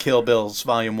mother. Kill Bills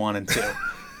Volume 1 and 2.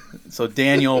 So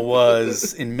Daniel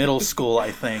was in middle school,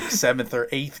 I think, 7th or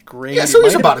 8th grade. Yeah, so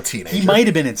he's about a teenager. He might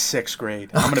have been in 6th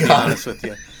grade. I'm going to be honest with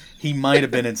you. He might have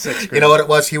been in 6th grade. You know what it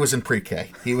was? He was in pre-K.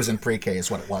 He was in pre-K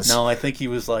is what it was. No, I think he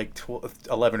was like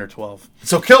 11 or 12.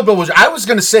 So Kill Bill I was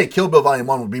going to say Kill Bill Volume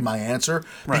 1 would be my answer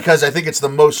because I think it's the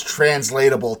most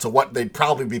translatable to what they'd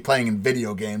probably be playing in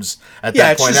video games at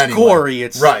that point anyway. Yeah, it's just gory.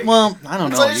 It's, right. Well, I don't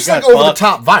know. It's like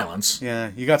over-the-top violence. Yeah,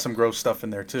 you got some gross stuff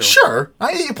in there, too. Sure.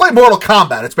 You play Mortal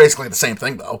Kombat. It's basically the same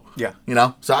thing, though. Yeah. You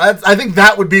know? So I think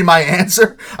that would be my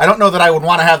answer. I don't know that I would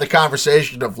want to have the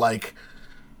conversation of, like,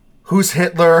 who's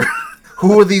Hitler...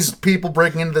 Who are these people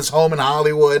breaking into this home in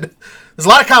Hollywood? There's a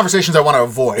lot of conversations I want to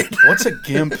avoid. What's a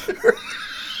gimp?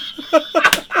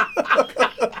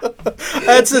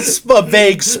 That's a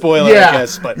vague spoiler, I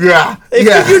guess. But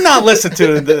you're not listening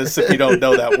to this if you don't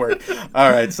know that word.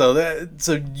 All right, so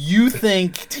you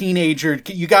think teenager?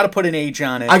 You got to put an age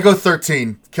on it. I go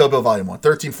 13. Kill Bill Volume 1.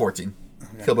 13, 14.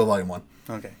 Okay. Kill Bill Volume 1.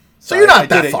 Okay, so you're not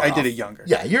that far. I did it younger.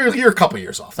 Yeah, you're a couple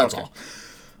years off. That's all.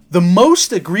 The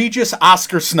most egregious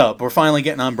Oscar snub. We're finally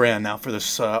getting on brand now for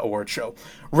this award show.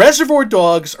 Reservoir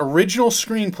Dogs original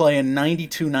screenplay in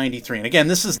 92-93. And again,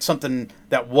 this is something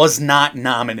that was not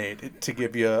nominated, to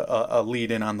give you a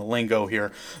lead in on the lingo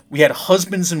here. We had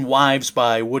Husbands and Wives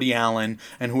by Woody Allen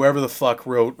and whoever the fuck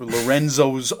wrote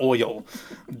Lorenzo's Oil.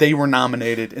 They were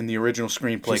nominated in the original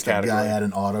screenplay category. A guy at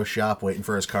an auto shop waiting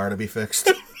for his car to be fixed.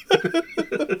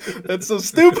 That's so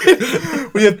stupid.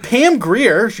 We have Pam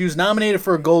Grier. She was nominated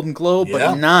for a Golden Globe,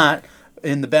 but not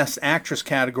in the Best Actress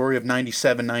category of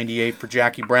 97-98 for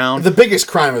Jackie Brown. The biggest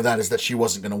crime of that is that she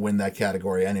wasn't going to win that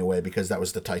category anyway, because that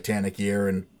was the Titanic year,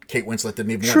 and Kate Winslet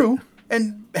didn't even win it.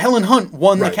 And Helen Hunt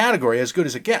won the category, as good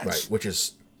as it gets. Right, which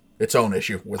is its own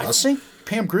issue with us. I think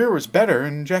Pam Grier was better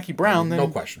than Jackie Brown. No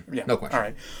question. Yeah. No question. All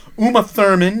right. Uma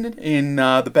Thurman in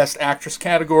the Best Actress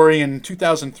category in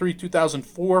 2003-2004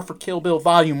 for Kill Bill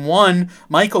Volume 1.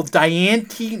 Michael, Diane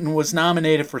Keaton was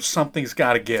nominated for Something's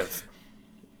Gotta Give.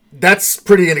 That's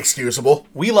pretty inexcusable.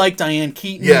 We like Diane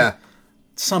Keaton. Yeah.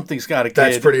 Something's Gotta Give.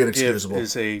 That's pretty inexcusable.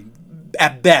 Is a,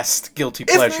 at best, guilty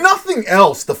pleasure. If nothing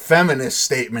else, the feminist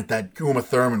statement that Uma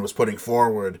Thurman was putting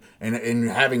forward and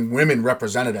having women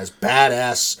represented as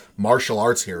badass martial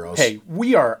arts heroes. Hey,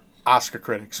 we are Oscar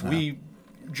critics. We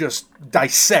just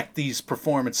dissect these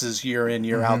performances year in,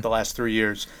 year out the last 3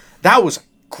 years. That was a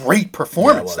great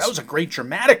performance. That was a great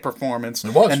dramatic performance.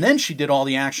 It was. And then she did all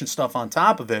the action stuff on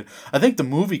top of it. I think the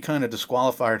movie kind of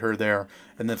disqualified her there,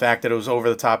 and the fact that it was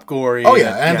over-the-top gory. Oh,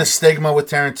 yeah, and the stigma with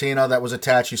Tarantino that was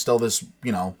attached. He's still this,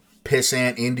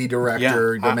 pissant indie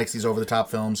director that makes these over-the-top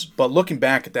films. But looking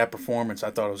back at that performance,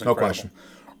 I thought it was incredible. No question.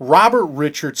 Robert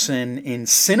Richardson in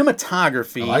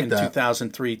cinematography in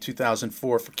 2003-2004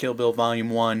 for Kill Bill Volume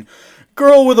 1.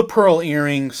 Girl with a pearl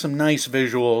earring, some nice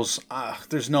visuals.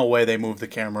 There's no way they moved the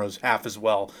cameras half as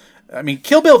well. I mean,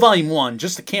 Kill Bill Volume 1,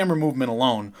 just the camera movement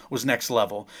alone was next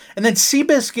level. And then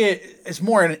Seabiscuit is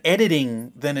more an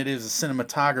editing than it is a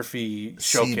cinematography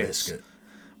showcase. Seabiscuit.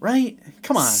 Right?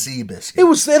 Come on.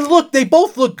 Seabiscuit. They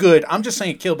both look good. I'm just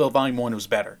saying Kill Bill Volume 1 was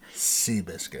better.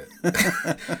 Seabiscuit.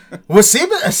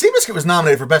 Seabiscuit was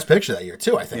nominated for Best Picture that year,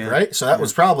 too, I think, right? So that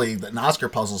was probably an Oscar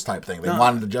puzzles type thing. They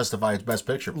wanted to justify its Best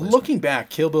Picture placement. Looking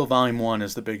back, Kill Bill Volume 1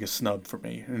 is the biggest snub for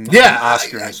me in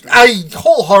Oscar history. I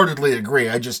wholeheartedly agree.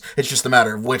 It's just a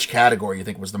matter of which category you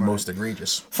think was the most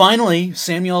egregious. Finally,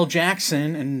 Samuel L.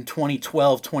 Jackson in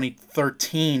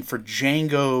 2012-2013 for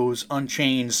Django's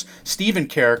Unchained's Stephen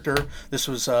character. This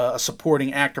was a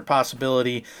supporting actor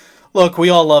possibility. Look, we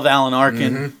all love Alan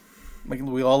Arkin.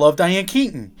 We all love Diane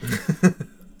Keaton.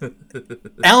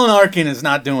 Alan Arkin is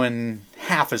not doing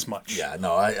half as much. Yeah,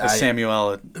 no, as Samuel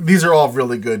L. These are all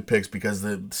really good picks because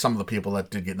some of the people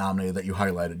that did get nominated that you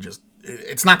highlighted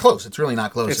it's not close. It's really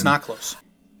not close. It's not close.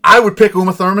 I would pick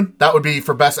Uma Thurman. That would be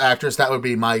for Best Actress. That would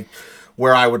be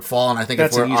where I would fall, and I think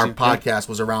if our podcast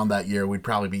was around that year, we'd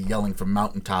probably be yelling from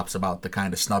mountaintops about the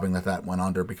kind of snubbing that went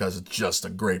under, because it's just a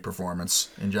great performance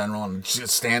in general, and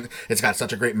it's got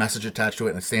such a great message attached to it,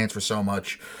 and it stands for so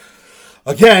much.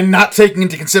 Again, not taking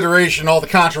into consideration all the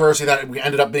controversy that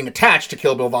ended up being attached to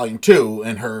Kill Bill Volume 2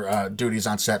 and her duties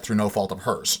on set through no fault of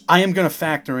hers. I am going to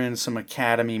factor in some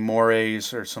Academy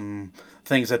mores or some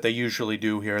things that they usually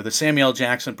do here. The Samuel L.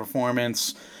 Jackson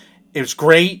performance, it was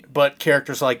great, but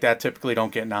characters like that typically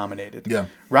don't get nominated. Yeah.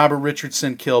 Robert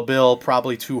Richardson, Kill Bill,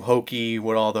 probably too hokey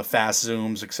with all the fast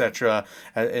zooms, etc.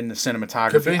 in the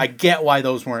cinematography. I get why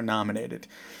those weren't nominated.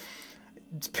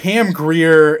 Pam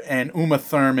Grier and Uma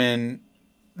Thurman,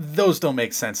 those don't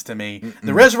make sense to me.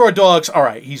 The Reservoir Dogs, all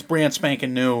right, he's brand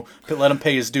spanking new, but let him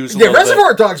pay his dues a little bit.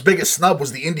 Reservoir Dogs' biggest snub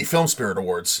was the Indie Film Spirit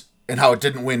Awards, and how it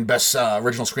didn't win Best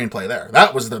Original Screenplay there.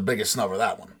 That was the biggest snub of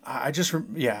that one. I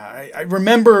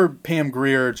remember Pam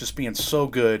Grier just being so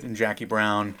good in Jackie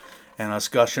Brown and us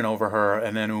gushing over her,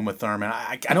 and then Uma Thurman.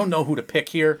 I don't know who to pick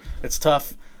here. It's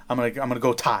tough. I'm gonna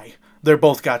go tie. They're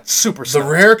both got super snubs.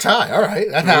 The rare tie. All right,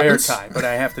 that happens. Rare tie, but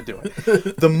I have to do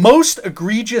it. The most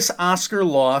egregious Oscar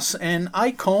loss, and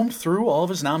I combed through all of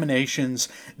his nominations.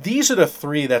 These are the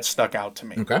three that stuck out to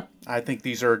me. Okay. I think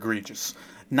these are egregious.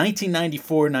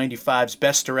 1994-95's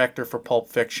Best Director for Pulp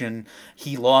Fiction.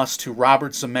 He lost to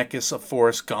Robert Zemeckis of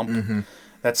Forrest Gump.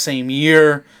 That same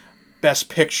year, Best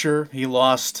Picture, he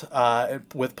lost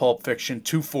with Pulp Fiction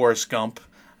to Forrest Gump.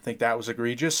 I think that was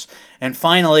egregious. And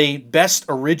finally, Best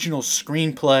Original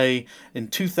Screenplay in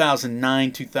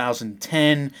 2009,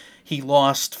 2010. He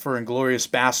lost for Inglourious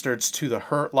Bastards to The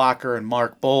Hurt Locker and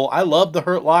Mark Bull. I love The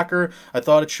Hurt Locker. I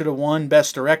thought it should have won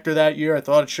Best Director that year. I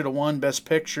thought it should have won Best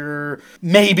Picture.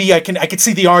 Maybe I could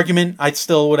see the argument. I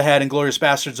still would have had Inglourious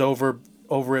Bastards over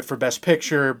it for Best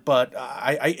Picture, but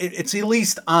it's at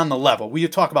least on the level. We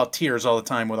talk about tiers all the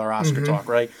time with our Oscar talk,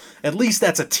 right? At least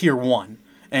that's a tier 1.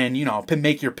 And,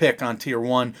 make your pick on tier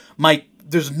 1. Mike,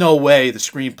 there's no way the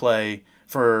screenplay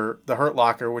for The Hurt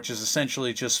Locker, which is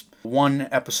essentially just one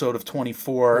episode of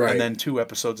 24 and then 2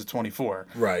 episodes of 24.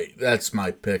 Right. That's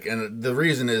my pick. And the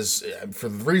reason is, for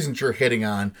the reasons you're hitting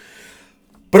on,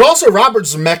 but also Robert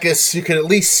Zemeckis, you can at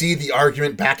least see the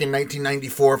argument back in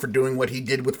 1994 for doing what he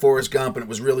did with Forrest Gump, and it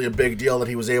was really a big deal that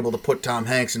he was able to put Tom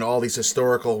Hanks into all these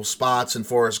historical spots in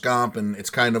Forrest Gump, and it's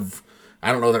kind of,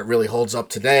 I don't know that it really holds up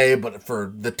today, but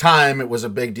for the time, it was a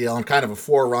big deal and kind of a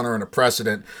forerunner and a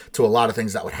precedent to a lot of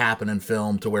things that would happen in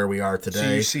film to where we are today.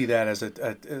 So you see that as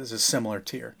a similar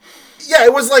tier. Yeah,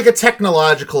 it was like a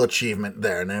technological achievement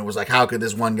there, and it was like, how could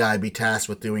this one guy be tasked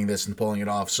with doing this and pulling it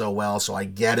off so well? So I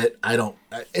get it.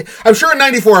 I'm sure in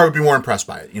 '94 I would be more impressed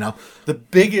by it.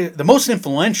 The most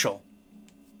influential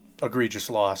egregious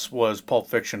loss was Pulp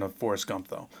Fiction of Forrest Gump,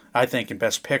 though. I think in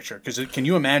Best Picture, because can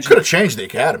you imagine? Could have changed the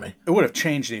Academy. It would have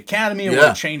changed the Academy. It would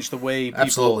have changed the way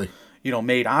people,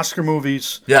 made Oscar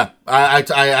movies. Yeah, I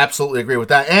absolutely agree with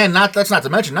that. And that's not to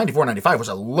mention 94, 95 was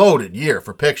a loaded year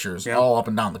for pictures, all up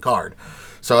and down the card.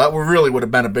 So that really would have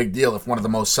been a big deal if one of the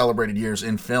most celebrated years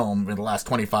in film in the last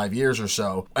 25 years or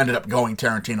so ended up going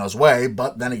Tarantino's way.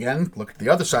 But then again, look at the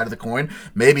other side of the coin.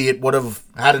 Maybe it would have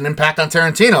had an impact on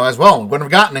Tarantino as well. We wouldn't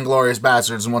have gotten Inglourious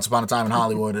Bastards and Once Upon a Time in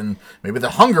Hollywood, and maybe the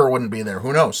hunger wouldn't be there.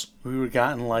 Who knows? We would have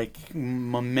gotten like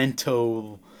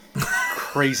Memento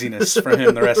craziness from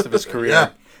him the rest of his career. Yeah.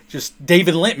 Just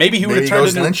David Lynch. Maybe he would have turned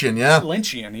into Lynchian, yeah.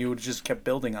 Lynchian. He would have just kept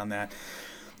building on that.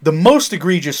 The most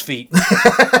egregious feat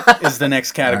is the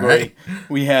next category. Right.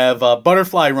 We have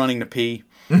Butterfly running to pee.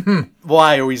 Mm-hmm.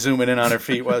 Why are we zooming in on her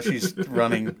feet while she's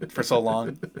running for so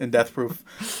long in Death Proof?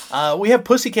 We have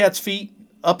Pussycat's feet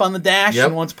up on the dash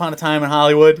in Once Upon a Time in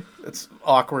Hollywood. It's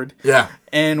awkward. Yeah.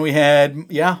 And we had,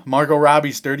 Margot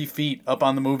Robbie's dirty feet up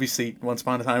on the movie seat Once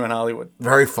Upon a Time in Hollywood.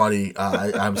 Very funny.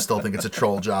 I still think it's a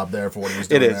troll job there for what he was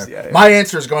doing there. Yeah. My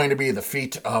answer is going to be the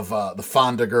feet of the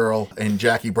Fonda girl and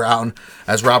Jackie Brown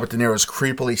as Robert De Niro is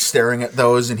creepily staring at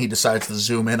those and he decides to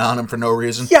zoom in on him for no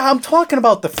reason. Yeah, I'm talking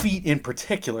about the feet in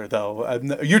particular, though.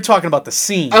 You're talking about the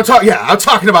scene. I'm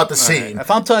talking about the scene. Right. If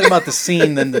I'm talking about the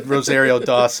scene, then the Rosario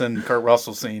Dawson, Kurt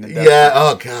Russell scene.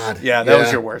 Oh, God. Yeah, that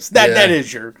was your worst. That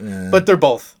is your... Yeah. But they're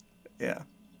both. Yeah.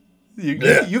 You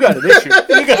got an issue.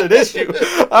 You got an issue.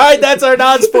 All right, that's our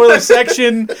non-spoiler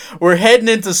section. We're heading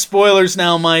into spoilers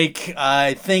now, Mike.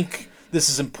 I think this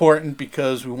is important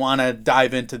because we want to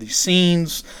dive into these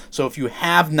scenes. So if you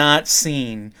have not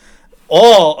seen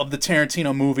all of the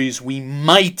Tarantino movies, we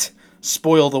might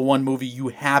spoil the one movie you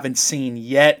haven't seen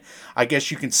yet. I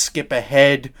guess you can skip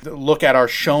ahead, look at our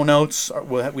show notes.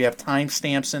 We have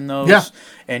timestamps in those. Yeah.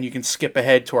 And you can skip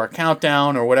ahead to our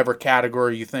countdown or whatever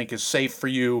category you think is safe for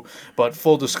you. But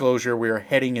full disclosure, we are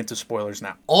heading into spoilers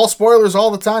now. All spoilers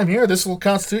all the time here. This will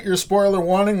constitute your spoiler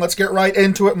warning. Let's get right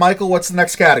into it. Michael, what's the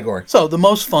next category? So the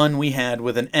most fun we had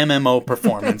with an MMO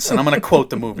performance. And I'm going to quote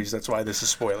the movies. That's why this is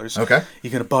spoilers. Okay.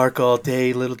 You're going to bark all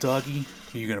day, little doggy?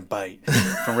 You're going to bite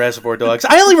from Reservoir Dogs.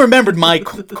 I only remembered my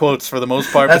quotes for the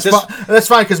most part. That's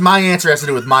fine because my answer has to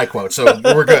do with my quote, so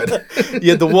we're good.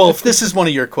 Yeah, the wolf. This is one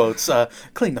of your quotes.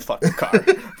 Clean the fucking car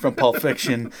from Pulp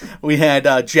Fiction. We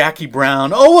had Jackie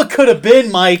Brown. Oh, what could have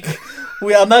been, Mike?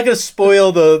 I'm not going to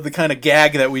spoil the kind of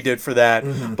gag that we did for that,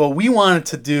 but I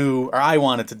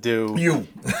wanted to do... You.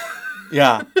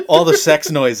 Yeah, all the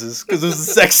sex noises because it was a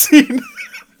sex scene.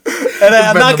 And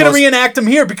I'm not going to reenact them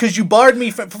here because you barred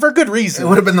me for good reason. It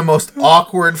would have been the most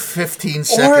awkward 15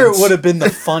 seconds. Or it would have been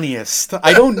the funniest.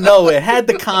 I don't know. It had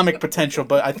the comic potential,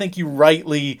 but I think you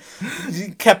rightly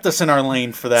kept us in our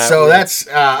lane for that. So that's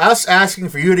us asking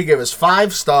for you to give us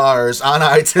 5 stars on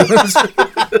iTunes.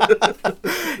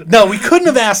 No, we couldn't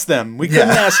have asked them. We couldn't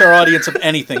ask our audience of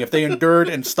anything. If they endured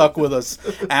and stuck with us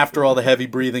after all the heavy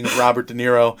breathing of Robert De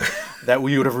Niro, that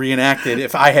we would have reenacted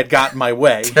if I had gotten my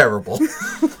way. Terrible.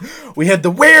 We had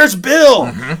the Where's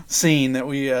Bill scene that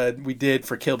we did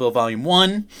for Kill Bill Volume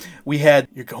 1. We had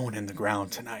You're Going in the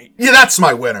Ground Tonight. Yeah, that's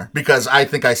my winner, because I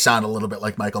think I sound a little bit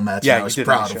like Michael Madsen. Yeah, I was you did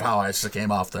proud on the of show. how I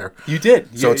came off there. You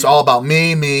did. So it's all about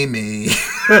me.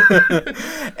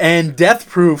 And Death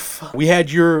Proof, we had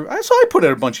I put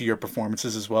out a bunch of your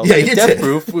performances as well. Yeah, We had you Death did.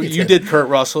 Proof, You did Kurt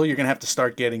Russell. You're going to have to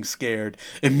start getting scared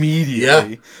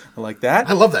immediately. Yeah. I like that.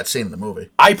 I love that scene in the movie.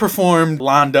 I performed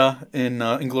Londa in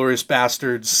Inglourious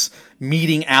Bastards,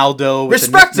 meeting Aldo. With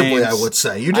Respectably, the nicknames. I would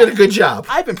say. You did a good job.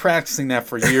 I've been practicing that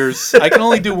for years. I can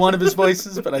only do one of his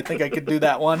voices, but I think I could do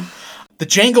that one. The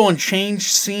Django Unchained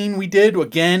scene we did,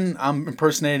 again, I'm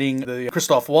impersonating the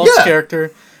Christoph Waltz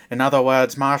character. In other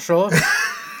words, Marshall.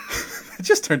 It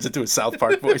just turns into a South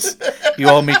Park voice. You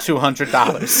owe me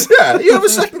 $200. Yeah, you have a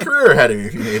second career ahead of you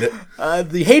if you need it.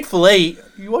 The Hateful Eight.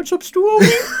 You want some stew?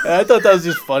 I thought that was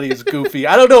just funny. It's goofy.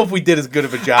 I don't know if we did as good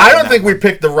of a job. I don't think we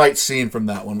picked the right scene from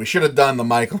that one. We should have done the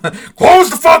Michael.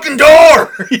 Close the fucking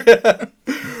door!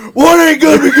 What ain't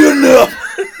gonna be good enough?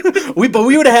 But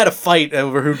we would have had a fight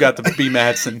over who got to be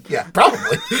Madsen. Yeah,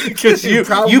 probably. Because you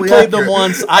played them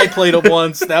once, I played them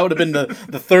once. That would have been the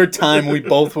third time we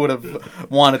both would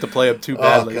have wanted to play them too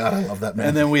badly. Oh, God, I love that man.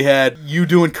 And then we had you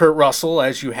doing Kurt Russell,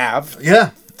 as you have.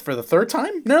 Yeah. For the third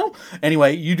time? No?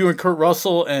 Anyway, you doing Kurt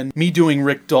Russell and me doing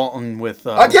Rick Dalton with...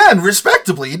 Again,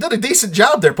 respectably. You did a decent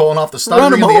job there pulling off the run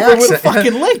stuttering him of the over accent. with a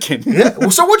fucking Lincoln. Yeah. Well,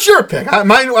 so what's your pick?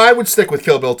 I would stick with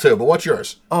Kill Bill too, but what's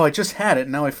yours? Oh, I just had it.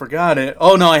 Now I forgot it.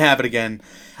 Oh, no, I have it again.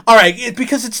 All right,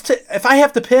 because if I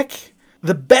have to pick,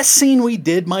 the best scene we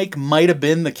did, Mike, might have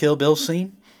been the Kill Bill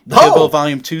scene. The Kill Bill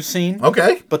Volume 2 scene.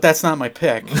 Okay. But that's not my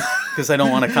pick, because I don't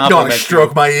want to Don't compliment want to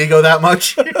stroke my ego that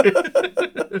much.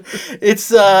 It's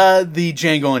the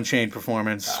Django Unchained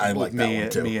performance. I like that one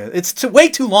too. It's way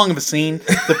too long of a scene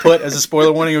to put as a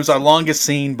spoiler warning. It was our longest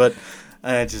scene, but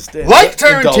like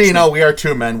Tarantino, we are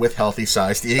two men with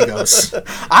healthy-sized egos.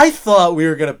 I thought we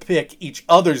were gonna pick each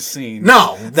other's scene.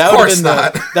 No, of course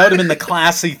not. That would have been the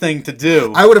classy thing to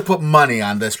do. I would have put money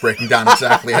on this breaking down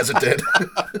exactly as it did.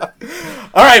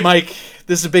 All right, Mike.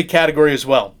 This is a big category as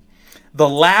well. The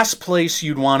last place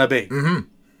you'd want to be. Mm-hmm.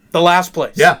 The last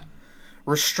place. Yeah.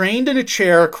 Restrained in a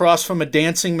chair across from a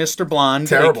dancing Mr. Blonde.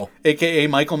 Terrible. A.k.a.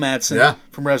 Michael Madsen. Yeah.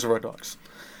 From Reservoir Dogs.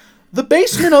 The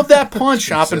basement of that pawn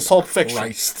shop in Pulp Fiction.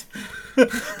 Christ.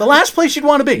 The last place you'd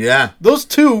want to be. Yeah. Those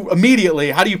two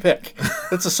immediately. How do you pick?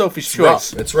 That's a Sophie's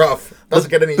choice. It's rough. Doesn't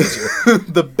get any easier.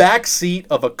 The back seat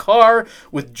of a car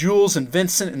with Jules and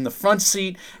Vincent in the front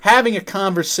seat having a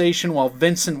conversation while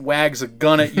Vincent wags a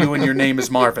gun at you and your name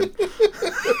is Marvin.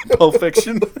 Pulp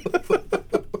Fiction.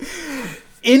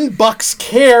 In Buck's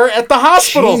care at the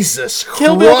hospital. Jesus Christ.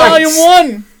 Kill Bill Volume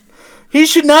 1. He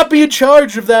should not be in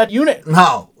charge of that unit.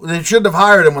 No, they shouldn't have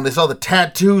hired him when they saw the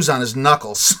tattoos on his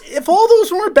knuckles. If all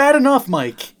those weren't bad enough,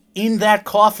 Mike, in that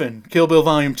coffin, Kill Bill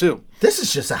Volume 2. This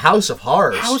is just a house of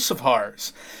horrors. House of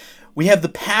Horrors. We have the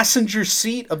passenger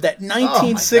seat of that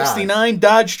 1969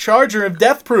 Dodge Charger of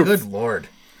Death Proof. Good Lord.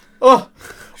 Oh,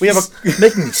 we have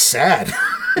making me sad.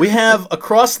 We have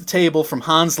across the table from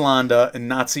Hans Landa in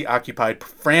Nazi-occupied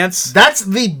France. That's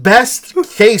the best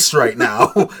case right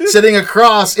now, sitting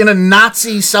across in a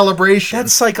Nazi celebration.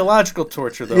 That's psychological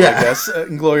torture, though, Yeah. I guess,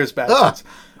 Inglourious Bastards.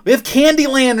 We have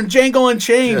Candyland and Django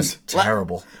Unchained. Just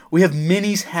terrible. We have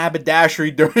Minnie's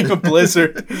haberdashery during a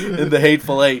blizzard in The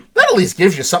Hateful Eight. That at least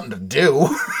gives you something to do.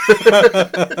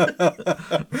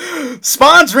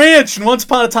 Spawn's Ranch and Once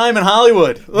Upon a Time in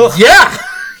Hollywood. Ugh.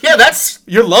 Yeah, that's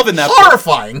You're loving that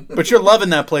horrifying. place. But you're loving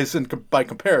that place by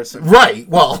comparison. Right,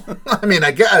 well, I mean, I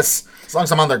guess, as long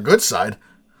as I'm on their good side.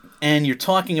 And you're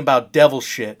talking about devil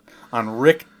shit on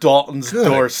Rick Dalton's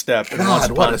doorstep in Once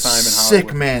Upon a Time in Hollywood.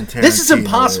 Sick man Tarantino This is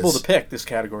impossible is. to pick, this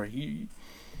category.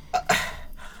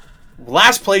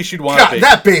 Last place you'd want to God, be.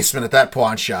 that basement at that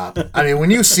pawn shop. I mean, when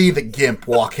you see the Gimp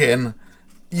walk in,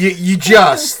 you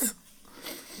just...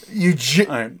 All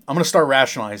right, I'm going to start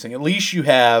rationalizing. At least you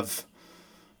have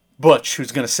Butch,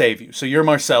 who's going to save you. So you're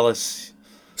Marcellus.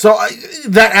 So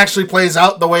that actually plays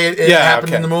out the way it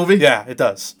happened in the movie? Yeah, it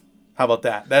does. How about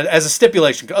that? That as a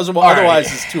stipulation, because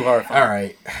otherwise it's too horrifying. All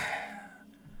right.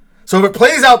 So if it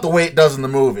plays out the way it does in the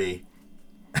movie,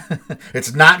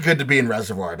 it's not good to be in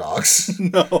Reservoir Dogs.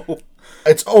 No.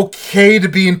 It's okay to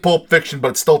be in Pulp Fiction, but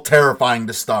it's still terrifying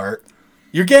to start.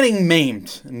 You're getting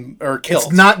maimed or killed.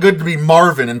 It's not good to be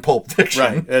Marvin in Pulp Fiction.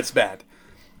 Right, that's bad.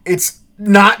 It's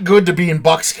not good to be in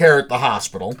Buck's care at the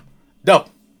hospital. No.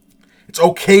 It's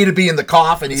okay to be in the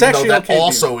coffin, even though that okay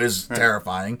also is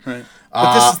terrifying. Right.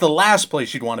 But this is the last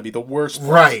place you'd want to be, the worst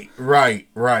place.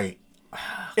 Right.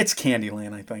 It's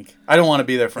Candyland, I think. I don't want to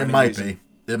be there for any reason.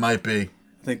 It might be.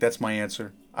 I think that's my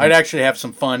answer. I'd actually have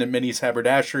some fun at Minnie's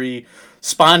Haberdashery.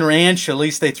 Spawn Ranch, at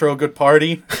least they throw a good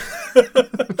party.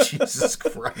 Jesus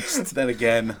Christ. Then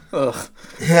again, ugh.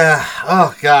 Yeah.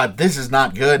 Oh, God. This is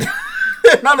not good.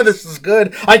 None of this is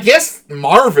good. I guess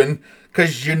Marvin,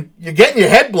 because you're getting your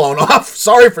head blown off.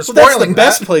 Sorry for spoiling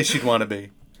That's the best place you'd want to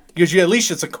be. Because at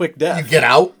least it's a quick death. You get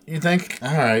out, you think?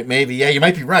 All right, maybe. Yeah, you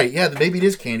might be right. Yeah, maybe it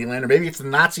is Candyland, or maybe it's the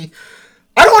Nazi.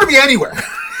 I don't want to be anywhere.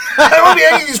 I don't want to be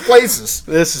any of these places.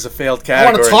 This is a failed I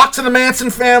category. want to talk to the Manson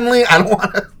family. I don't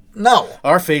want to... No.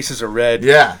 Our faces are red.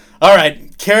 Yeah. All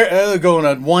right, going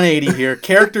on 180 here.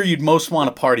 Character you'd most want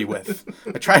to party with.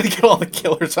 I tried to get all the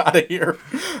killers out of here,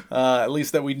 at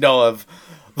least that we know of.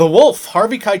 The Wolf,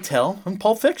 Harvey Keitel from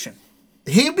Pulp Fiction.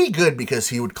 He'd be good because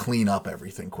he would clean up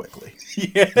everything quickly.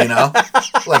 Yeah. You know?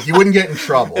 Like, you wouldn't get in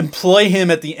trouble. Employ him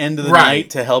at the end of the Right. night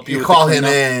to help you You with call the him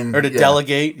cleanup, in, or to yeah.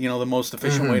 delegate, the most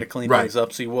efficient way to clean Right. things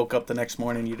up so you woke up the next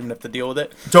morning and you didn't have to deal with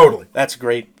it. Totally. That's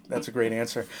great. That's a great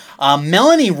answer.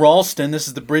 Melanie Ralston, this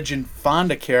is the Bridget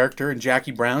Fonda character in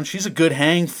Jackie Brown. She's a good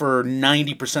hang for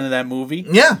 90% of that movie.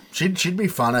 Yeah, she'd be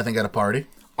fun, I think, at a party.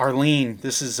 Arlene,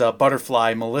 this is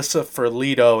Butterfly. Melissa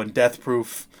Ferlito in Death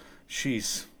Proof.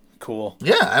 She's cool.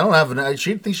 Yeah, I don't have an...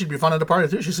 She'd think she'd be fun at a party,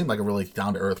 too. She seemed like a really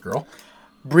down-to-earth girl.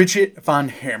 Bridget von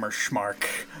Hammerschmark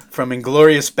from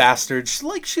Inglourious Bastards.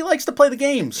 She likes to play the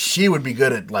games. She would be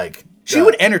good at, like... She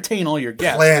would entertain all your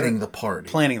guests. planning the party.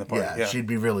 Yeah. She'd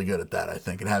be really good at that, I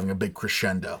think, and having a big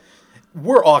crescendo.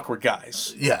 We're awkward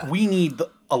guys. Yeah. We need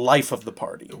a life of the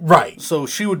party. Right. So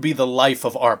she would be the life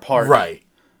of our party.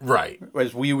 Right.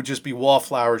 Whereas we would just be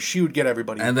wallflowers. She would get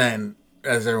everybody. And then,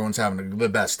 as everyone's having the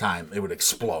best time, it would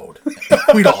explode.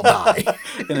 We'd all die.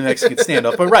 in the Mexican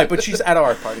standoff. But she's at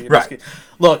our party. Right.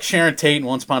 Look, Sharon Tate in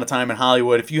Once Upon a Time in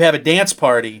Hollywood. If you have a dance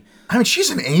party... I mean, she's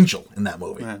an angel in that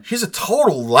movie. Yeah. She's a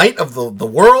total light of the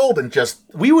world and just...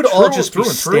 We would all just be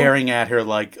staring at her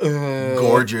like...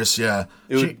 Gorgeous, yeah.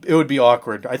 It would be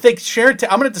awkward. I think Sharon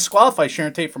Tate... I'm going to disqualify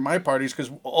Sharon Tate from my parties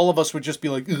because all of us would just be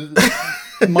like...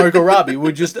 Margot Robbie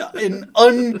would just... In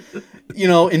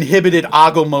inhibited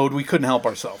ogle mode, we couldn't help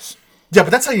ourselves. Yeah,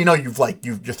 but that's how you know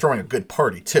you're throwing a good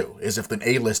party too. Is if an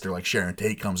A-lister like Sharon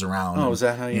Tate comes around. Oh, is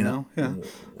that how you know? Yeah.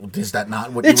 Is that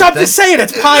not what? I'm just saying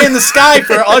it's pie in the sky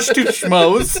for us two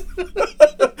schmoes.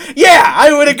 Yeah,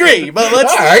 I would agree, but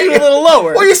let's shoot a little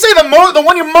lower. Well, you say the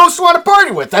one you most want to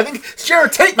party with. I think Sharon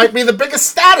Tate might be the biggest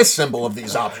status symbol of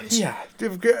these options. Yeah,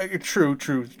 true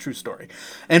story.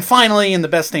 And finally, and the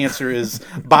best answer is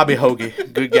Bobby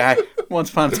Hoagie, good guy. Once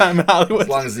upon a time in Hollywood. As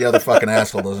long as the other fucking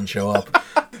asshole doesn't show up.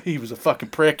 He was a fucking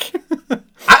prick.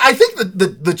 I think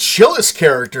the chillest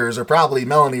characters are probably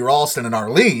Melanie Ralston and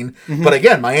Arlene. Mm-hmm. But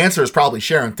again, my answer is probably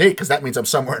Sharon Tate because that means I'm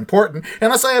somewhere important.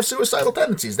 Unless I have suicidal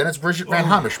tendencies, then it's Bridget Van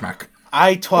Hammerschmark.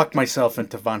 I talked myself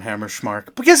into Von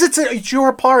Hammerschmark because it's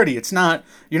your party. It's not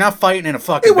you're not fighting in a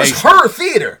fucking. It was basement. her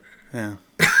theater. Yeah.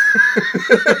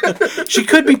 She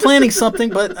could be planning something,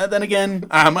 but then again,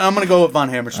 I'm going to go with Von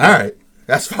Hammerschmark. All right.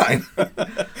 That's fine.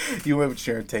 You went with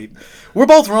Sharon Tate. We're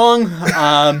both wrong,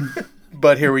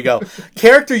 but here we go.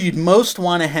 Character you'd most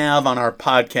want to have on our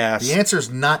podcast. The answer is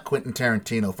not Quentin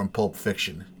Tarantino from Pulp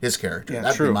Fiction. His character. Yeah,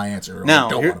 That'd be my answer.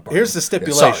 Now, here's the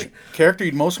stipulation. Yeah, character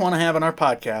you'd most want to have on our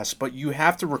podcast, but you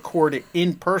have to record it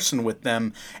in person with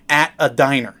them at a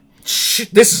diner.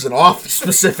 This is an awfully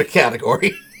specific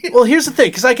category. Well, here's the thing,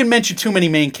 because I can mention too many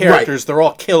main characters. Right. They're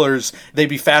all killers. They'd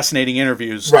be fascinating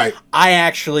interviews. Right. I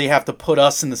actually have to put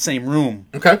us in the same room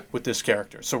with this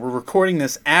character. So we're recording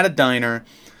this at a diner.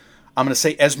 I'm going to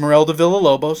say Esmeralda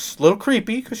Villalobos. A little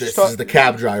creepy. This is the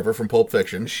cab driver from Pulp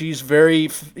Fiction. She's very,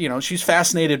 she's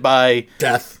fascinated by...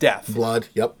 Death. Blood.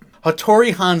 Yep.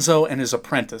 Hattori Hanzo and his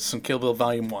apprentice in Kill Bill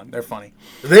Volume 1. They're funny.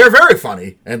 They are very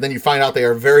funny. And then you find out they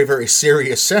are very, very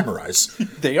serious samurais.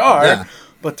 They are. Yeah.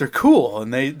 But they're cool,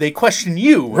 and they question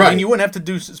you. Right. I mean, you wouldn't have to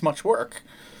do as much work.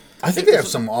 I think they have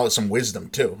some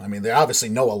wisdom, too. I mean, they obviously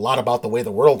know a lot about the way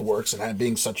the world works and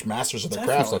being such masters of their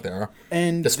crafts like they are.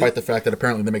 And despite the fact that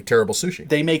apparently they make terrible sushi.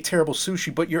 They make terrible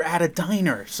sushi, but you're at a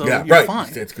diner, so you're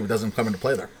fine. It doesn't come into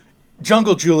play there.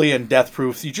 Jungle Julia and Death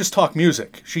Proof, you just talk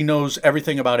music. She knows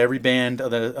everything about every band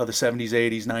of the 70s,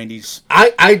 80s, 90s.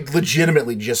 I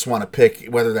legitimately just want to pick,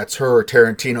 whether that's her or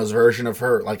Tarantino's version of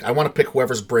her, like, I want to pick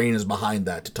whoever's brain is behind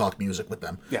that to talk music with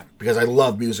them. Yeah. Because I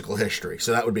love musical history,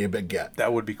 so that would be a big get.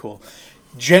 That would be cool.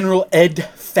 General Ed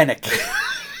Fennec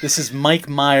This is Mike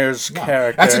Myers'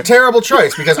 character. That's a terrible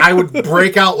choice because I would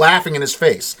break out laughing in his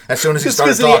face as soon as he just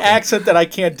started because of talking. the accent that I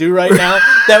can't do right now.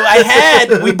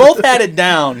 We both had it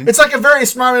down. It's like a very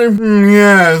smart,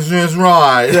 yes, that's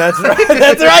right. That's right.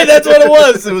 That's right. That's what it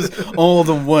was. It was all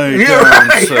the way down,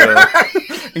 right, sir.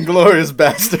 Inglourious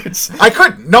Bastards. I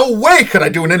couldn't. No way could I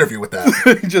do an interview with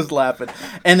that. Just laughing.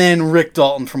 And then Rick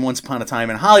Dalton from Once Upon a Time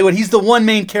in Hollywood. He's the one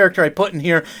main character I put in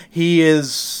here. He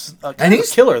is a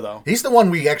killer, though. He's the one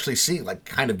we actually see, like,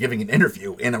 kind of giving an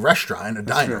interview in a restaurant, in a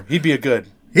diner. Sure. He'd be a good.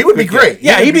 He would be great.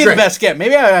 Yeah, he'd be the best get.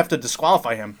 Maybe I have to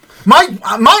disqualify him.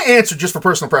 My answer, just for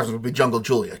personal preference, would be Jungle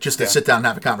Julia, just to sit down and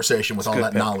have a conversation with all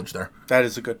that knowledge there. That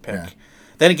is a good pick. Yeah.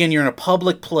 Then again, you're in a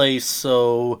public place,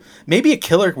 so maybe a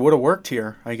killer would have worked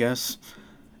here, I guess.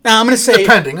 Now, I'm going to say...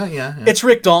 Depending, It's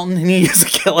Rick Dalton, and he is a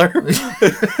killer.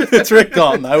 It's Rick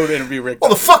Dalton. I would interview Rick Dalton.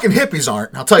 Well, the fucking hippies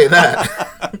aren't, I'll tell you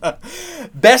that.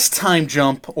 Best time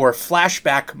jump or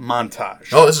flashback montage.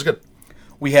 Oh, this is good.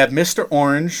 We have Mr.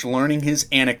 Orange learning his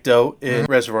anecdote in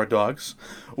Reservoir Dogs.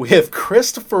 We have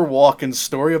Christopher Walken's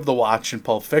Story of the Watch in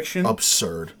Pulp Fiction.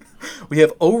 Absurd. We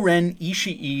have O-Ren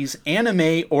Ishii's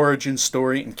anime origin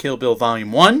story in Kill Bill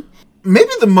Volume 1.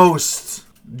 Maybe the most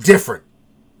different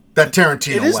that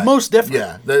Tarantino went. It is went. most different.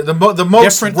 Yeah, the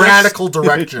most different radical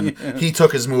direction he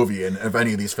took his movie in of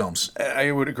any of these films.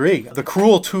 I would agree. The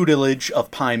cruel tutelage of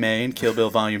Pai Mei in Kill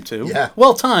Bill Volume 2. Yeah.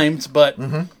 Well timed, but...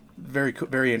 Very,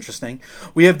 very interesting.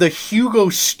 We have the Hugo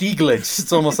Stieglitz.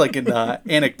 It's almost like an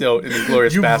anecdote in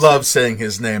Inglourious Bastards. You love saying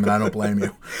his name, and I don't blame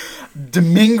you.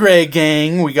 Domingue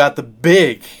Gang. We got the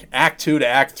big Act 2 to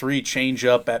Act 3 change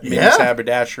up at Minnie's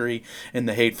Haberdashery in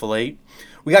The Hateful Eight.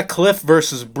 We got Cliff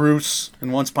versus Bruce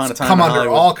in Once Upon a Time in Hollywood. Come under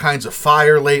all kinds of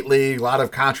fire lately. A lot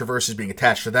of controversies being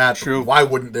attached to that. True. Why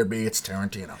wouldn't there be? It's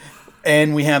Tarantino.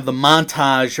 And we have the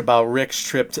montage about Rick's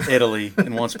trip to Italy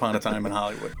in Once Upon a Time in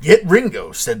Hollywood. Get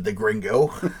Ringo, said the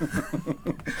gringo.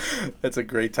 That's a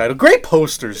great title. Great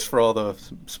posters for all the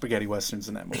spaghetti westerns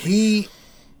in that movie. He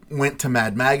went to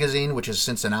Mad Magazine, which has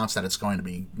since announced that it's going to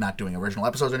be not doing original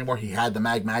episodes anymore. He had the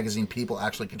Mad Magazine people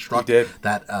actually construct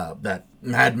that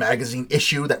Mad Magazine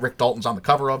issue that Rick Dalton's on the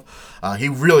cover of. He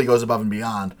really goes above and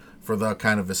beyond for the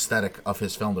kind of aesthetic of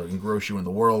his film to engross you in the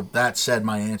world. That said,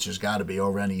 my answer's got to be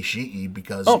O-Ren Ishii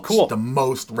because it's the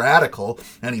most radical,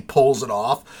 and he pulls it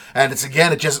off. And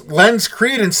it just lends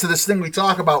credence to this thing we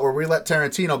talk about where we let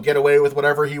Tarantino get away with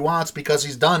whatever he wants because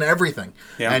he's done everything.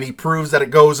 Yeah. And he proves that it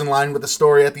goes in line with the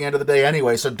story at the end of the day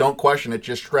anyway, so don't question it,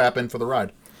 just strap in for the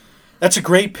ride. That's a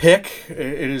great pick. It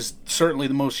is certainly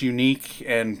the most unique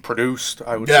and produced,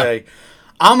 I would say.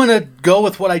 I'm going to go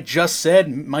with what I just said.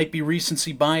 Might be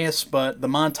recency bias, but the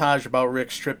montage about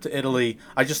Rick's trip to Italy,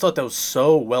 I just thought that was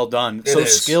so well done. So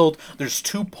skilled. There's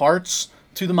 2 parts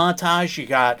to the montage. You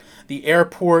got the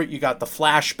airport, you got the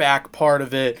flashback part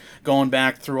of it, going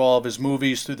back through all of his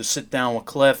movies, through the sit down with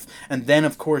Cliff, and then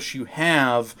of course you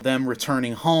have them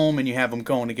returning home, and you have him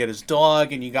going to get his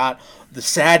dog, and you got the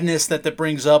sadness that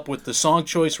brings up with the song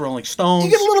choice, Rolling Stones.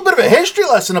 You get a little bit of a history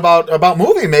lesson about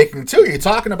movie making too. You're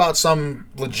talking about some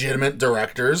legitimate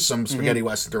directors, some spaghetti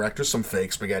western directors, some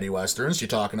fake spaghetti westerns. You're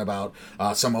talking about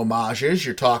some homages.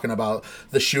 You're talking about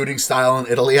the shooting style in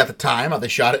Italy at the time, how they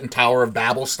shot it in Tower of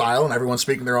Babel style, and everyone's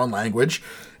speaking their own language.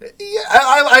 Yeah,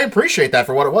 I appreciate that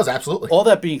for what it was, absolutely. All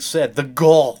that being said, the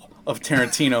gall of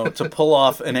Tarantino to pull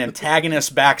off an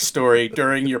antagonist backstory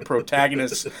during your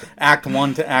protagonist Act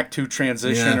 1 to Act 2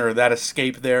 transition or that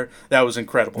escape there, that was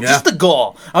incredible. Just the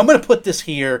gall. I'm going to put this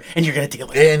here, and you're going to deal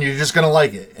with it. And you're just going to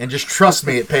like it. And just trust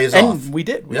me, it pays off. And we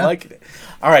did. We liked it.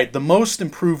 All right, the Most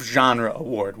Improved Genre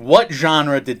Award. What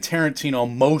genre did Tarantino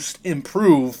most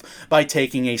improve by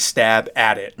taking a stab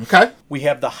at it? Okay. We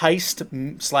have the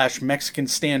heist/Mexican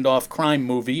standoff crime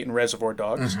movie in Reservoir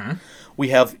Dogs. We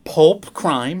have pulp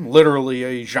crime, literally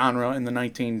a genre in the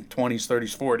 1920s,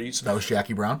 30s, 40s. That was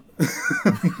Jackie Brown?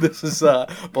 This is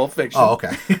Pulp Fiction. Oh,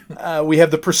 okay. We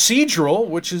have the procedural,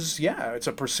 which is, it's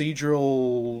a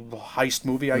procedural heist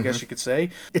movie, I guess you could say.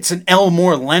 It's an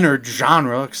Elmore Leonard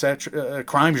genre, etc.,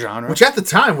 crime genre. Which at the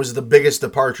time was the biggest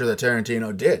departure that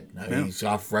Tarantino did. He's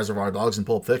off Reservoir Dogs and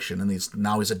Pulp Fiction, and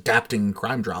now he's adapting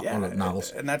crime drama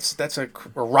novels. And that's a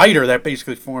writer that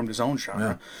basically formed his own genre.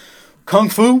 Yeah. Kung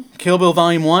Fu, Kill Bill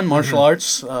Volume 1, martial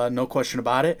arts, no question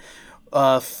about it.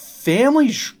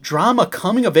 Family drama,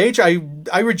 coming of age.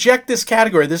 I reject this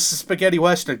category. This is Spaghetti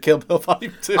Western, Kill Bill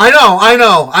Volume 2.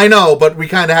 I know, but we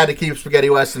kind of had to keep Spaghetti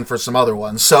Western for some other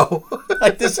ones, so... I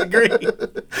disagree.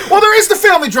 Well, there is the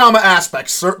family drama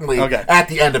aspect, certainly, at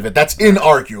the end of it. That's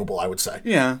inarguable, I would say.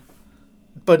 Yeah.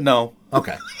 but no.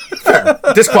 Okay. Fair.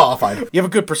 Disqualified. You have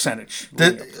a good percentage.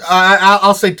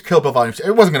 I'll say Kill Bill Volume 2.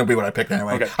 It wasn't going to be what I picked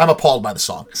anyway. Okay. I'm appalled by the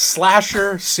song.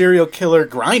 Slasher, serial killer,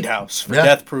 grindhouse for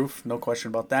Death Proof. No question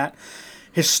about that.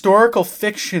 Historical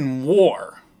fiction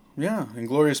war. Yeah,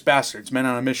 Inglourious Bastards, Men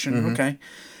on a Mission. Okay.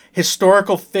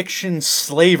 Historical fiction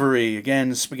slavery.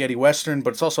 Again, spaghetti western,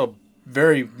 but it's also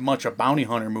very much a bounty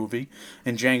hunter movie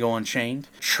in Django Unchained.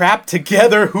 Trapped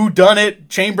Together, Whodunit,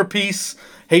 Chamber Piece,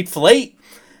 Hateful Eight.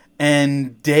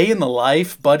 And Day in the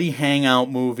Life, buddy hangout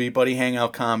movie, buddy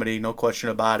hangout comedy, no question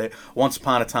about it. Once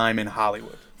Upon a Time in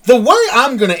Hollywood. The way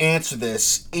I'm going to answer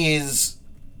this is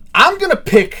I'm going to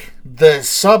pick the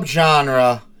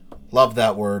subgenre, love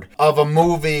that word, of a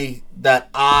movie that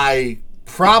I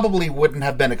probably wouldn't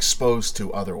have been exposed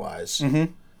to otherwise.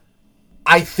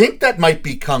 I think that might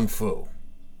be Kung Fu.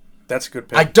 That's a good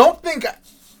pick. I don't think,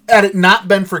 had it not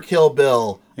been for Kill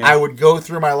Bill, I would go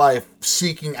through my life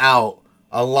seeking out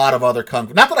a lot of other Kung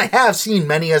Fu. Not that I have seen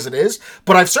many as it is,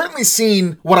 but I've certainly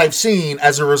seen what I've seen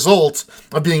as a result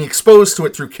of being exposed to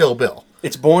it through Kill Bill.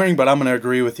 It's boring, but I'm going to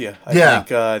agree with you.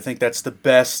 I think that's the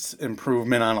best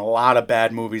improvement on a lot of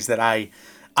bad movies that I,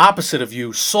 opposite of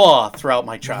you, saw throughout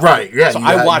my childhood. Right, yeah, so you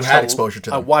I watched had exposure to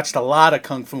them. I watched a lot of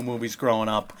Kung Fu movies growing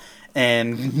up,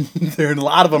 and a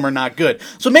lot of them are not good.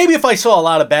 So maybe if I saw a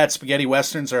lot of bad spaghetti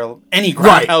westerns or any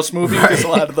Grindhouse movie, because a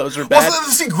lot of those are bad. Well,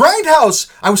 see,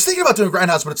 Grindhouse, I was thinking about doing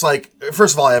Grindhouse, but it's like,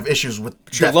 first of all, I have issues with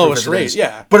your lowest rate,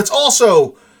 yeah. But it's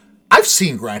also, I've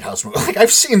seen Grindhouse movies. Like, I've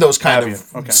seen those kind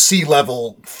of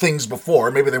C-level things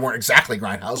before. Maybe they weren't exactly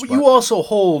Grindhouse. But you also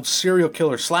hold serial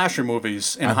killer slasher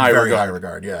movies in high regard. Very high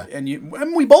regard, yeah.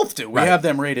 And we both do. We have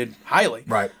them rated highly.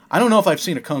 Right. I don't know if I've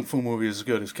seen a Kung Fu movie as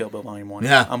good as Kill Bill Volume 1.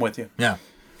 Yeah. I'm with you. Yeah.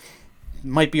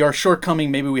 Might be our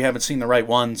shortcoming. Maybe we haven't seen the right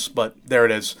ones, but there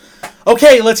it is.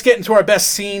 Okay, let's get into our best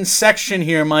scene section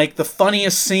here, Mike. The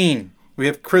funniest scene. We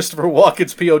have Christopher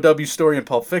Walken's POW story in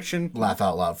Pulp Fiction. Laugh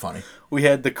out loud funny. We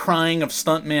had the crying of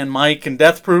stuntman Mike in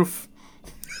Death Proof.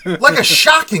 Like a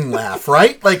shocking laugh,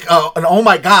 right? Like an oh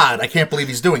my god, I can't believe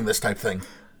he's doing this type thing.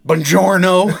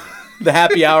 Buongiorno. The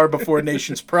happy hour before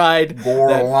Nation's Pride.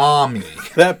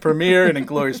 Gorlami. That premiere in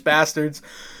Inglourious Bastards.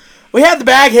 We had the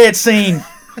baghead scene.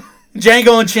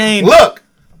 Django Unchained. Look,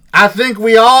 I think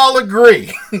we all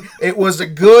agree it was a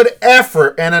good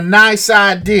effort and a nice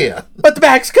idea. But the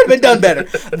bags could have been done better.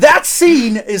 That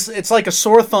scene it's like a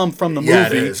sore thumb from the movie. Yeah,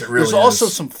 it is. It really There's also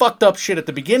some fucked up shit at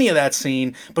the beginning of that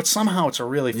scene, but somehow it's a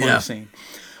really funny scene.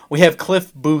 We have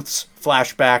Cliff Booth's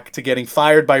flashback to getting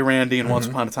fired by Randy in Once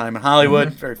Upon a Time in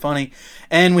Hollywood. Very funny.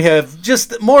 And we have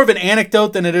just more of an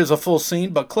anecdote than it is a full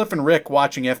scene, but Cliff and Rick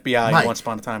watching FBI Mike, in Once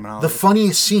Upon a Time in Hollywood. The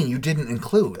funniest scene you didn't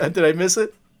include. Did I miss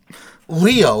it?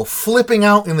 Leo flipping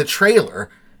out in the trailer.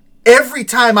 Every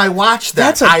time I watch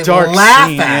that, I laugh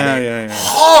scene. at it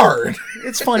hard.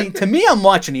 It's funny. To me, I'm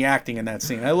watching the acting in that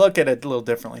scene. I look at it a little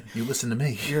differently. You listen to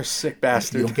me. You're a sick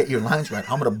bastard. You don't get your lines right,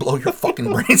 I'm going to blow your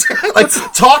fucking brains. Like,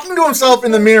 talking to himself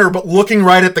in the mirror, but looking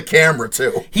right at the camera,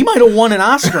 too. He might have won an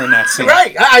Oscar in that scene.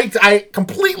 Right. I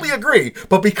completely agree.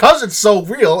 But because it's so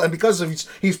real, and because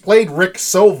he's played Rick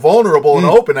so vulnerable and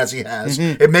open as he has,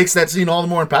 it makes that scene all the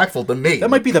more impactful to me. That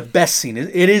might be the best scene.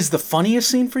 It is the funniest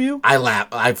scene for you?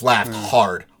 I've laughed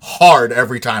hard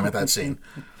every time at that scene.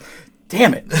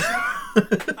 Damn it.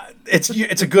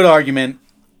 It's a good argument.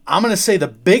 I'm going to say the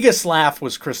biggest laugh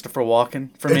was Christopher Walken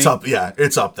for me. It's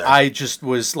up there. I just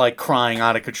was like crying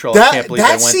out of control. I can't believe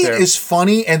I went scene there. is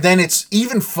funny, and then it's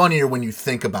even funnier when you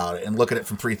think about it and look at it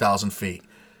from 3,000 feet.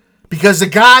 Because the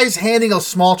guy's handing a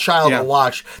small child a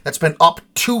watch that's been up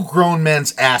two grown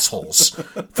men's assholes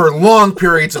for long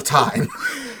periods of time.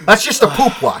 That's just a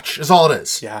poop watch, is all it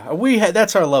is. Yeah,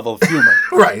 that's our level of humor.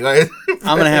 Right.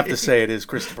 I'm going to have to say it is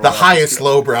Christopher The Walken. highest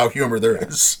lowbrow humor there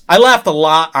is. I laughed a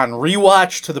lot on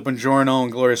rewatch to the Buongiorno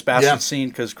and Glorious Bastards scene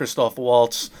because Christoph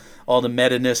Waltz, all the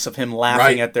meta-ness of him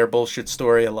laughing at their bullshit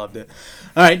story. I loved it.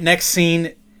 All right, next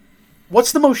scene.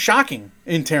 What's the most shocking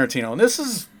in Tarantino? And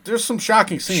there's some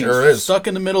shocking scenes. Sure is. Stuck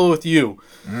in the Middle with You.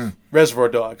 Reservoir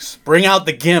Dogs. Bring Out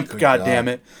the Gimp,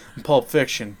 goddammit. Pulp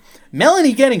Fiction.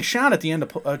 Melanie getting shot at the end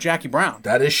of Jackie Brown.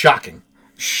 That is shocking.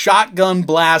 Shotgun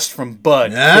blast from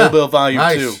Bud. Yeah. Kill Bill Volume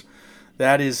 2. Nice.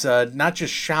 That is not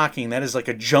just shocking. That is like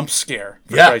a jump scare,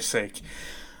 for Christ's sake.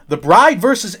 The Bride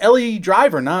versus Ellie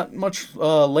Driver, not much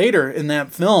later in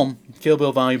that film. Kill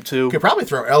Bill Volume 2. You could probably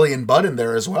throw Ellie and Bud in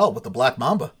there as well with the Black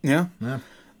Mamba. Yeah.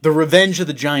 The Revenge of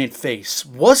the Giant Face.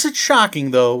 Was it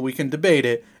shocking, though? We can debate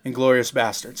it. Inglourious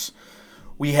Bastards.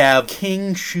 We have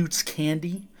King Shoots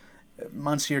Candy.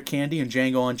 Monsieur Candy and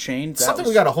Django Unchained. Something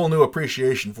we got a whole new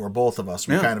appreciation for, both of us.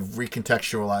 We kind of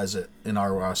recontextualize it in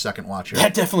our second watch here.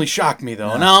 That definitely shocked me,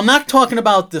 though. Yeah. Now, I'm not talking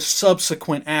about the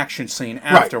subsequent action scene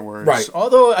afterwards. Right.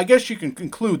 Although, I guess you can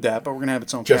conclude that, but we're going to have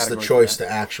its own just category. Just the choice to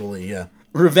actually,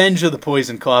 Revenge of the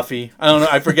Poison Coffee. I don't know.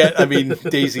 I forget. I mean,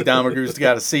 Daisy Domergue's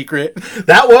got a secret.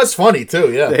 That was funny,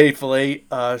 too, yeah. The Hateful Eight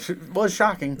was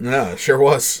shocking. Yeah, it sure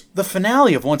was. The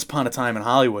finale of Once Upon a Time in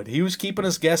Hollywood. He was keeping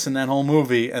us guessing that whole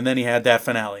movie, and then he had that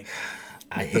finale.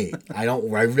 I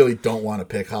really don't want to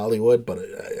pick Hollywood, but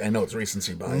I know it's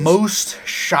recency bias. Most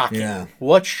shocking. Yeah.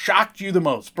 What shocked you the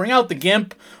most? Bring Out the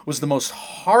Gimp was the most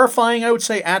horrifying, I would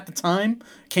say, at the time.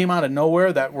 Came out of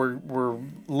nowhere, that we're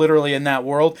literally in that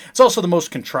world. It's also the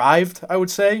most contrived, I would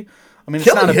say. I mean,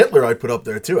 Killing Hitler I'd put up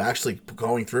there too. Actually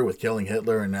going through with Killing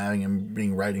Hitler and having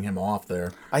him writing him off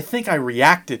there. I think I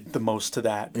reacted the most to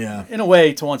that. Yeah. In a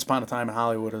way, to Once Upon a Time in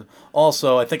Hollywood.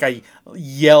 Also, I think I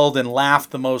yelled and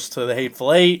laughed the most to The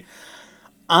Hateful Eight.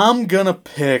 I'm gonna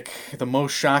pick the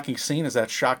most shocking scene is that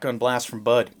shotgun blast from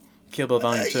Bud. Kill Bill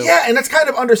Volume 2. Yeah, and that's kind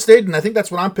of understated, and I think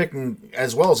that's what I'm picking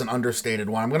as well as an understated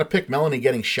one. I'm going to pick Melanie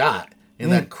getting shot in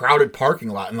that crowded parking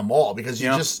lot in the mall because you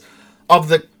just, of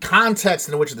the context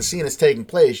in which the scene is taking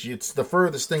place, it's the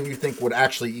furthest thing you think would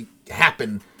actually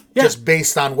happen just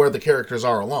based on where the characters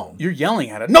are alone. You're yelling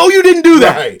at it. No, you didn't do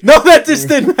that. Right. No, that just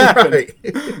didn't happen. Right.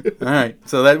 All right,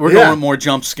 so that we're going with more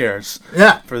jump scares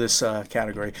for this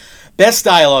category. Best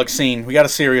dialogue scene. We got a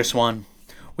serious one.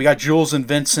 We got Jules and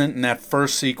Vincent in that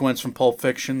first sequence from Pulp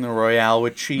Fiction, the Royale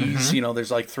with cheese. Mm-hmm. You know,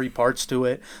 there's like 3 parts to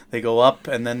it. They go up,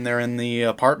 and then they're in the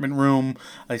apartment room.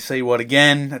 I say what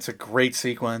again? That's a great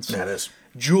sequence. That is.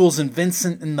 Jules and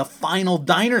Vincent in the final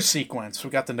diner sequence.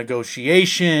 We got the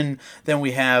negotiation. Then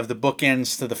we have the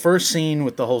bookends to the first scene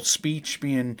with the whole speech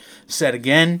being said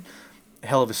again.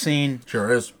 Hell of a scene.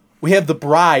 Sure is. We have the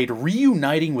bride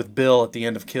reuniting with Bill at the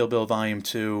end of Kill Bill Volume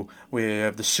 2. We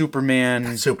have the Superman.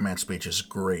 That Superman speech is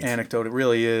great. Anecdote, it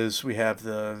really is. We have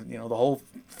the whole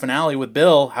finale with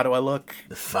Bill. How do I look?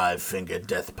 The 5-finger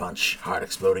death punch.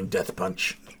 Heart-exploding death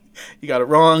punch. You got it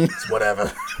wrong. It's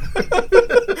whatever.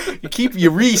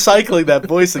 You're recycling that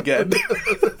voice again.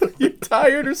 You're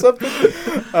tired or something?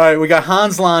 All right, we got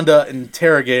Hans Landa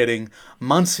interrogating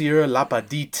Monsieur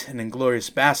Lapadite and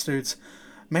Inglourious Bastards.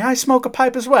 May I smoke a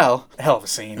pipe as well? Hell of a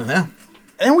scene. Yeah. And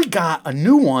then we got a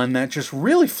new one that just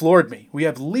really floored me. We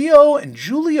have Leo and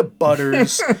Julia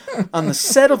Butters on the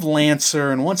set of Lancer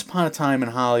and Once Upon a Time in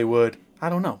Hollywood. I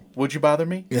don't know. Would you bother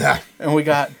me? Yeah. And we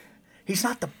got, he's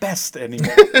not the best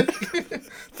anymore.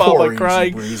 Followed by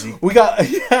crying. Breezy. We got,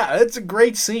 it's a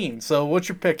great scene. So what's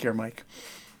your pick here, Mike?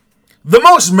 The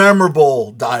most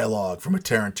memorable dialogue from a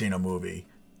Tarantino movie,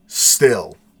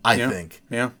 still, I think,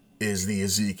 is the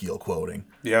Ezekiel quoting.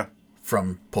 Yeah.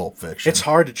 From Pulp Fiction. It's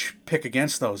hard to pick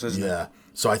against those, isn't it? Yeah.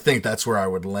 So I think that's where I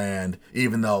would land,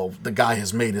 even though the guy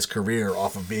has made his career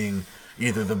off of being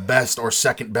either the best or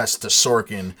second best to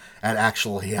Sorkin at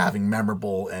actually having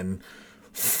memorable and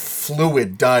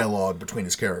fluid dialogue between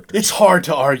his characters. It's hard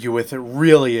to argue with. It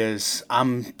really is.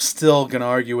 I'm still going to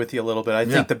argue with you a little bit. I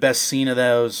think the best scene of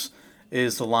those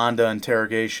is the Landa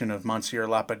interrogation of Monsieur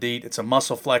Lapadite. It's a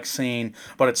muscle flex scene,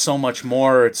 but it's so much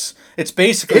more. It's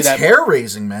basically it's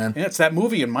hair-raising, man. Yeah, it's that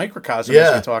movie in microcosm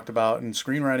as we talked about, and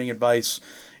screenwriting advice.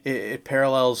 It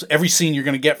parallels every scene you're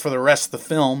going to get for the rest of the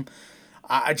film.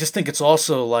 I just think it's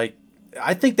also like,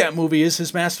 I think that movie is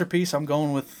his masterpiece. I'm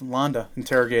going with Landa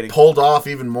interrogating. Pulled off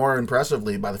even more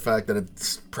impressively by the fact that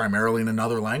it's primarily in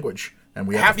another language, and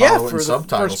we have to follow it in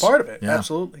subtitles. First part of it,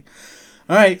 absolutely.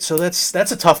 All right, so that's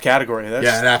a tough category. It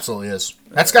absolutely is.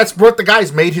 That's what the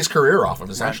guy's made his career off of,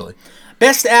 essentially. Right.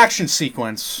 Best action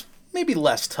sequence, maybe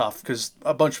less tough, because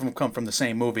a bunch of them come from the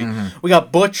same movie. Mm-hmm. We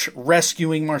got Butch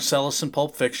rescuing Marcellus in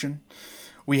Pulp Fiction.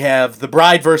 We have The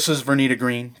Bride versus Vernita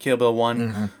Green, Kill Bill 1.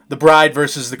 Mm-hmm. The Bride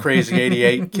versus The Crazy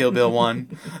 88, Kill Bill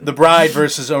 1. The Bride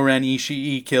versus Oren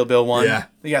Ishii, Kill Bill 1. Yeah.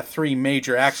 They got 3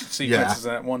 major action sequences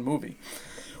in that one movie.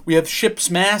 We have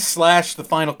Ship's Mass / the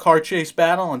final car chase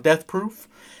battle on Death Proof.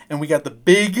 And we got the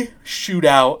big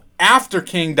shootout after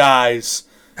King dies.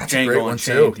 That's Django a great one,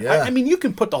 too. Yeah. I mean, you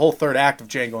can put the whole third act of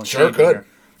Django Unchained Sure could.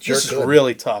 Here. This is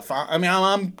really tough. I mean,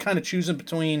 I'm kind of choosing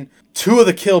between 2 of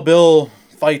the Kill Bill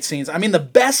fight scenes. I mean, the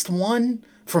best one,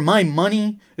 for my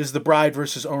money, is The Bride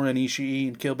versus Oren Ishii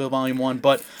in Kill Bill Volume 1.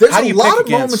 But there's how do you a lot pick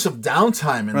of moments of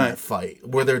downtime in that fight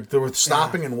where they were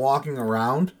stopping and walking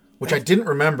around. Which I didn't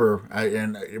remember,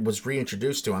 and it was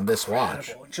reintroduced to on this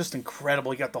watch. Just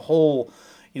incredible. You got the whole,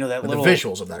 that and little... The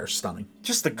visuals of that are stunning.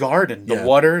 Just the garden, the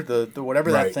water, the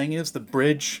whatever that thing is, the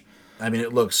bridge. I mean,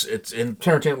 it's in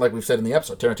Tarantino, like we've said in the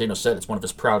episode, Tarantino said it's one of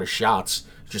his proudest shots,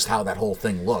 just how that whole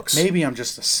thing looks. Maybe I'm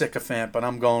just a sycophant, but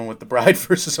I'm going with The Bride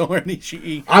versus Oren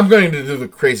Ishii. I'm going to do the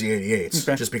Crazy 88s,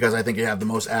 Okay. just because I think you have the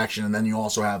most action, and then you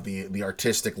also have the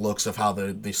artistic looks of how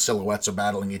the silhouettes are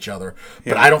battling each other.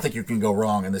 But I don't think you can go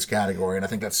wrong in this category, and I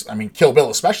think Kill Bill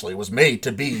especially was made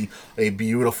to be a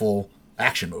beautiful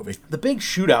action movie. The big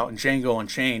shootout in Django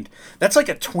Unchained, that's like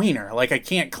a tweener. Like, I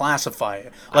can't classify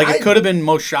it. Like, it could have been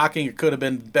most shocking. It could have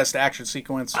been best action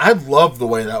sequence. I love the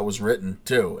way that was written,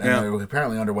 too. And Yeah. it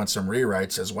apparently underwent some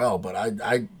rewrites as well. But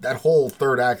I that whole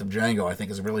third act of Django, I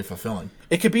think, is really fulfilling.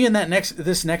 It could be in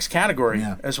this next category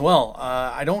Yeah. as well.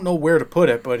 I don't know where to put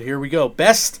it, but here we go.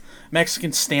 Best Mexican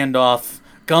standoff.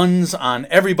 Guns on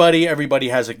everybody. Everybody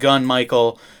has a gun,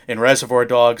 Michael, in Reservoir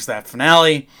Dogs, that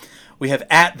finale. We have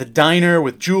At the Diner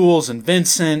with Jules and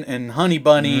Vincent and Honey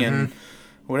Bunny and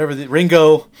whatever,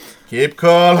 Ringo. Keep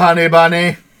cool, honey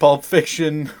bunny. Pulp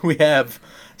Fiction. We have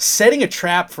Setting a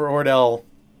Trap for Ordell,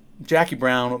 Jackie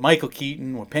Brown with Michael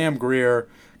Keaton, with Pam Grier,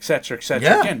 etc., etc.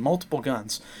 Yeah. Again, multiple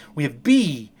guns. We have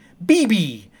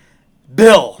BB,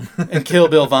 Bill, and Kill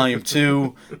Bill Volume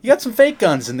 2. You got some fake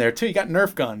guns in there, too. You got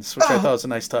Nerf guns, which I thought was a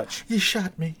nice touch. You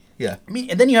shot me. Yeah.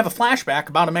 And then you have a flashback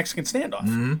about a Mexican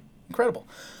standoff. Incredible.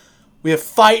 We have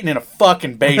fighting in a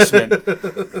fucking basement.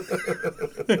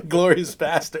 Glorious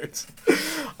Bastards.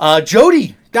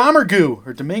 Jody Domergue,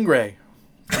 or Domingre,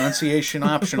 pronunciation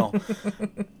optional.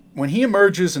 When he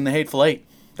emerges in The Hateful Eight,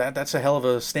 that's a hell of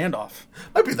a standoff.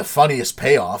 Might be the funniest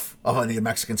payoff of any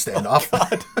Mexican standoff.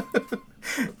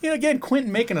 Again,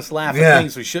 Quentin making us laugh Yeah. at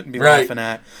things we shouldn't be Right. laughing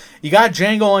at. You got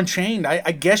Django Unchained.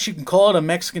 I guess you can call it a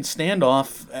Mexican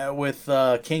standoff with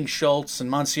King Schultz and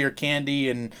Monsieur Candy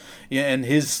and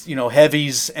his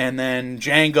heavies, and then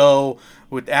Django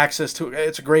with access to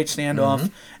it's a great standoff.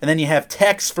 And then you have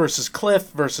Tex versus Cliff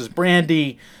versus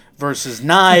Brandy versus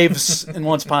Knives in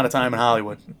Once Upon a Time in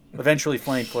Hollywood. Eventually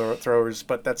flamethrowers,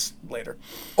 but that's later.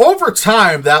 Over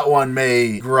time, that one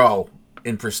may grow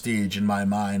in prestige in my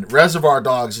mind. Reservoir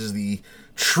Dogs is the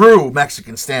true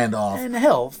Mexican standoff. And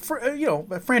hell,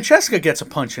 Francesca gets a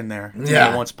punch in there.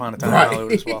 Yeah. Once Upon a Time Right. in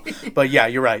Hollywood as well. But yeah,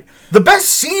 you're right. The best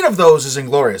scene of those is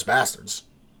Inglourious Bastards.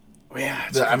 Yeah,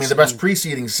 The best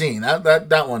preceding scene.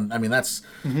 That one, that's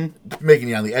making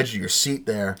you on the edge of your seat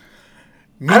there.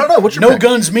 I don't know. What's your no pick?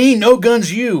 guns me, no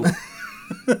guns you.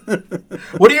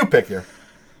 What do you pick here?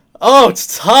 Oh,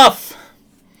 it's tough.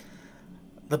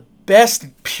 The best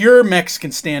pure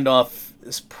Mexican standoff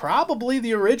is probably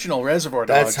the original Reservoir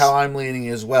Dogs. That's how I'm leaning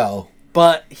as well.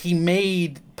 But he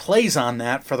made plays on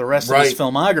that for the rest of his Right.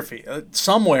 filmography.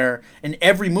 Somewhere in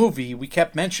every movie, we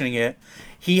kept mentioning it,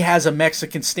 he has a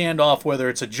Mexican standoff, whether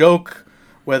it's a joke,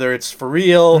 whether it's for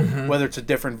real, whether it's a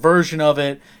different version of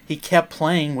it. He kept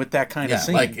playing with that kind Yeah, of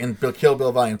scene. like in Kill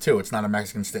Bill Volume 2, it's not a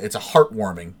Mexican it's a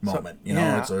heartwarming moment.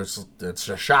 yeah. It's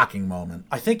a shocking moment.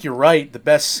 I think you're right. The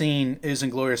best scene is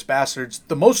Inglourious Bastards.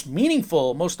 The most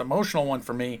meaningful, most emotional one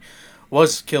for me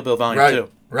was Kill Bill Volume 2.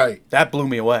 Right. That blew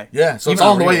me away. Yeah, so it's Even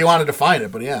all on the way rewatch. you wanted to find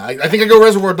it, but yeah, I think I go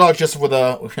Reservoir Dogs just with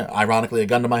ironically, a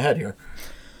gun to my head here.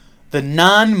 The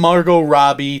non-Margot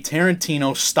Robbie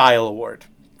Tarantino Style Award.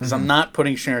 Because I'm not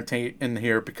putting Sharon Tate in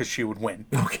here because she would win.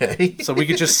 Okay. So we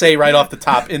could just say right off the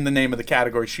top in the name of the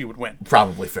category she would win.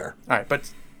 Probably fair. All right, but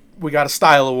we got a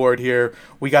style award here.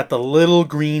 We got the little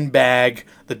green bag.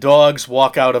 The dogs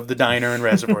walk out of the diner in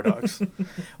Reservoir Dogs.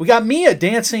 We got Mia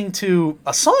dancing to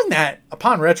a song that,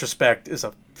 upon retrospect, is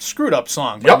a screwed up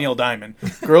song by Yep. Neil Diamond.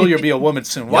 Girl, You'll Be a Woman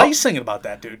Soon. Why are you singing about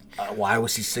that, dude? Why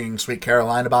was he singing Sweet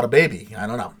Caroline about a baby? I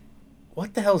don't know.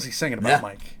 What the hell is he singing about, Yeah.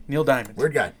 Mike? Neil Diamond.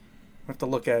 Weird guy. We have to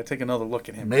look at it, take another look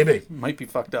at him. Maybe. Might be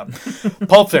fucked up.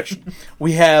 Pulp Fiction.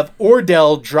 We have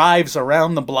Ordell drives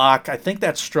around the block. I think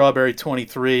that's Strawberry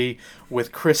 23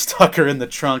 with Chris Tucker in the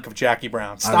trunk of Jackie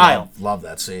Brown. Style. I love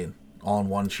that scene. All in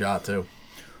one shot, too.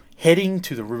 Heading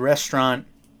to the restaurant,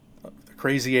 the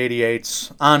Crazy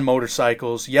 88s, on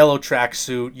motorcycles, yellow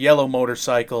tracksuit, yellow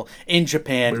motorcycle, in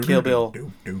Japan, Kill Bill.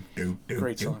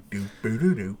 Great song.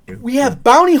 We have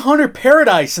Bounty Hunter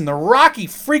Paradise in the Rocky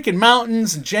freaking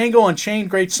Mountains, and Django Unchained,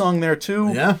 great song there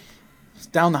too. Yeah.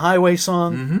 Down the Highway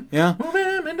song. Yeah.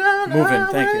 Moving,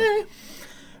 thank you.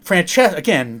 Francesca,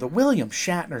 again, the William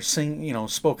Shatner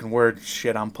spoken word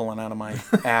shit I'm pulling out of my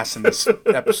ass in this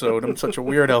episode. I'm such a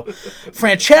weirdo.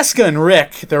 Francesca and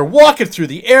Rick, they're walking through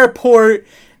the airport.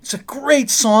 It's a great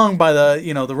song by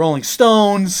the Rolling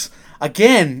Stones.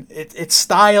 Again, it's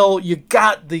style. You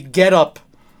got the get up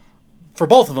for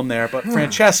both of them there, but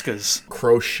Francesca's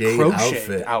Crocheted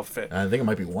outfit. I think it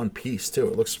might be one piece, too.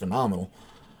 It looks phenomenal.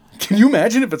 Can you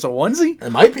imagine if it's a onesie?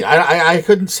 It might be. I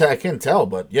couldn't say. I can't tell,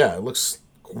 but yeah, it looks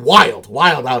Wild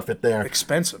outfit there.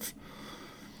 Expensive.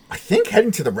 I think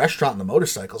heading to the restaurant and the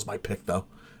motorcycle is my pick, though.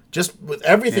 Just with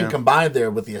everything combined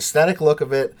there, with the aesthetic look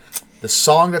of it, the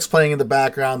song that's playing in the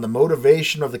background, the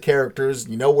motivation of the characters,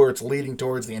 you know where it's leading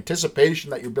towards, the anticipation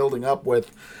that you're building up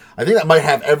with. I think that might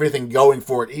have everything going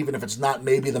for it, even if it's not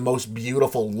maybe the most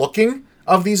beautiful looking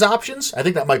of these options. I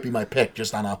think that might be my pick,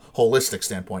 just on a holistic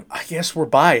standpoint. I guess we're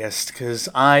biased because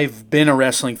I've been a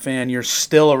wrestling fan. You're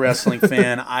still a wrestling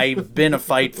fan. I've been a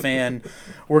fight fan.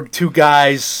 We're two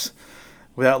guys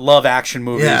that love action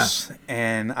movies,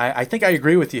 and I think I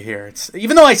agree with you here. It's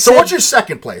even though I said, So what's your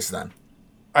second place then?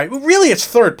 all right, well, really it's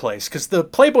third place because the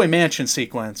Playboy Mansion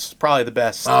sequence is probably the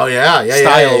best. Oh yeah,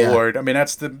 Style award. I mean,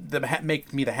 that's the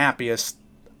make me the happiest.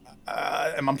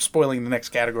 And I'm spoiling the next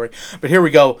category, but here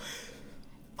we go.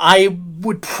 I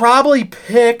would probably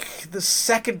pick the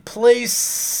second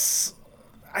place.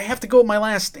 I have to go with my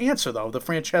last answer though. The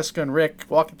Francesca and Rick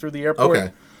walking through the airport.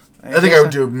 Okay, I think I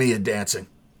would do Mia dancing.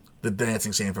 The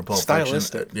dancing scene for Pulp Fiction.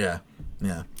 Stylistic. Yeah.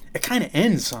 It kind of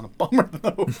ends on a bummer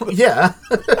though. Yeah.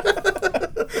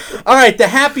 All right, the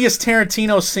happiest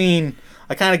Tarantino scene.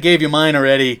 I kind of gave you mine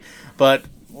already, but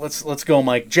let's go,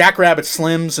 Mike. Jackrabbit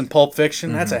Slims in Pulp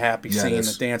Fiction. That's a happy scene.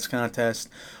 The dance contest.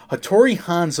 Hattori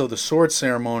Hanzo, the sword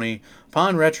ceremony.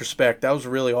 Upon retrospect, that was a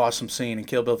really awesome scene in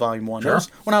Kill Bill Volume 1. Sure.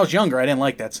 When I was younger, I didn't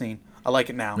like that scene. I like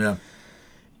it now. Yeah.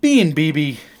 B and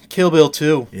BB, Kill Bill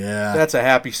 2. Yeah. That's a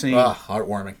happy scene.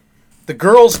 Heartwarming. The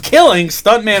girls killing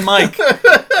Stuntman Mike.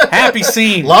 Happy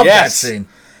scene. Love that scene.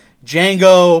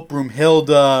 Django,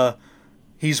 Broomhilda.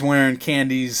 He's wearing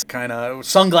Candy's kind of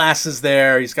sunglasses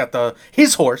there. He's got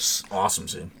his horse. Awesome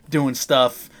scene. Doing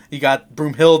stuff. You got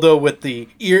Broomhilda with the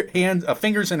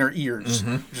fingers in her ears,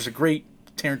 which is a great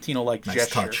Tarantino-like gesture.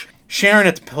 Touch. Sharon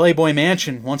at the Playboy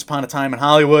Mansion, Once Upon a Time in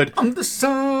Hollywood. I'm the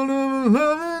son of a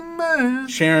loving man.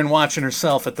 Sharon watching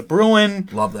herself at the Bruin.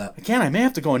 Love that. Again, I may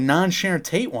have to go a non-Sharon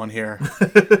Tate one here.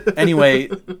 Anyway,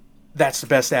 that's the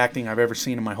best acting I've ever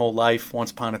seen in my whole life.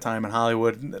 Once Upon a Time in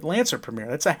Hollywood. Lancer premiere.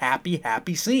 That's a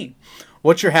happy scene.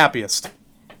 What's your happiest?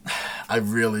 I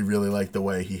really, really like the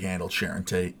way he handled Sharon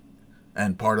Tate.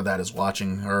 And part of that is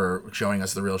watching her, showing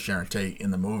us the real Sharon Tate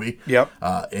in the movie. Yep.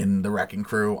 In the Wrecking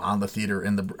Crew, on the theater,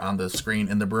 on the screen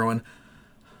in the Bruin.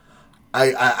 I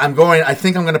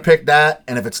think I'm going to pick that,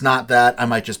 and if it's not that, I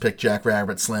might just pick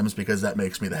Jackrabbit Slims because that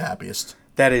makes me the happiest.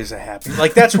 That is a happy.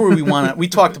 Like, that's where we want to. We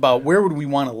talked about where would we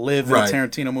want to live in a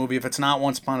Tarantino movie. If it's not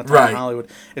Once Upon a Time in Hollywood,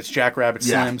 it's Jackrabbit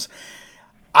Slims.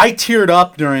 I teared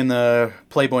up during the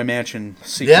Playboy Mansion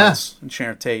sequence in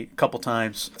Sharon Tate a couple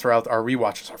times throughout our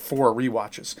rewatches, our 4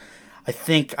 rewatches. I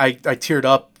think I teared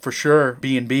up for sure,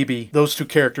 B and BB, those two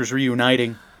characters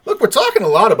reuniting. Look, we're talking a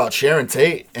lot about Sharon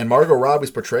Tate, and Margot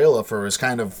Robbie's portrayal of her is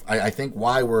kind of, I think,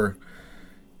 why we're...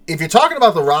 If you're talking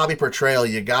about the Robbie portrayal,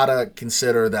 you gotta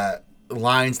consider that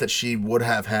lines that she would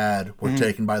have had were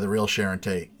taken by the real Sharon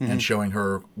Tate and showing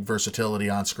her versatility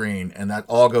on screen, and that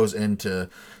all goes into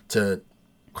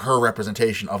her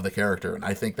representation of the character, and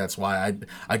I think that's why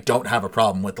I don't have a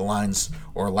problem with the lines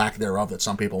or lack thereof that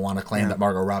some people want to claim that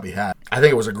Margot Robbie had. I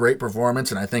think it was a great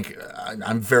performance, and I think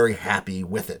I'm very happy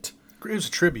with it. It was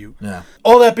a tribute. Yeah.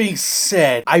 All that being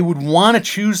said, I would want to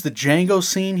choose the Django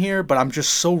scene here, but I'm just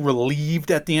so relieved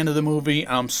at the end of the movie.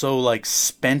 I'm so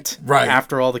spent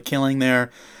after all the killing there.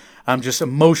 I'm just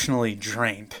emotionally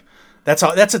drained. That's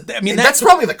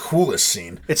probably the coolest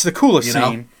scene. It's the coolest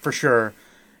scene for sure.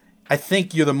 I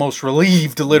think you're the most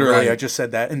relieved, literally. Right. I just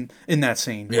said that in that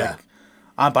scene. Yeah.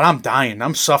 But I'm dying.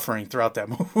 I'm suffering throughout that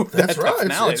movie. That's right.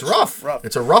 It's rough.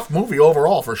 It's a rough movie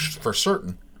overall, for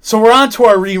certain. So we're on to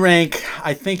our re-rank.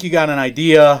 I think you got an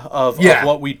idea of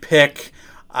what we'd pick.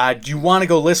 Do you want to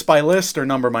go list by list or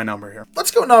number by number here?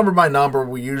 Let's go number by number.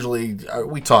 We usually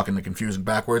we talk in the confusing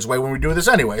backwards way when we do this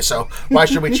anyway, so why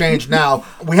should we change now?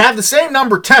 We have the same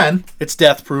number 10. It's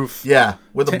Death Proof. Yeah,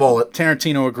 with a bullet.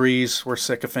 Tarantino agrees. We're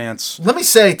sycophants. Let me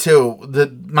say, too,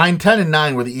 mine 10 and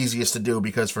 9 were the easiest to do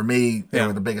because for me, they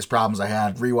were the biggest problems I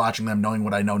had. Rewatching them, knowing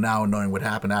what I know now and knowing what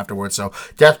happened afterwards. So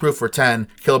Death Proof for 10,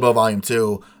 Kill Bill Volume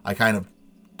 2,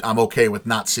 I'm okay with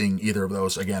not seeing either of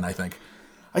those again, I think.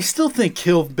 I still think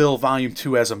Kill Bill Volume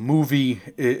 2 as a movie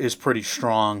is pretty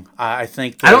strong. I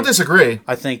think... I don't disagree.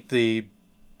 I think the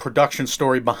production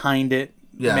story behind it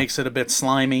makes it a bit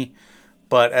slimy.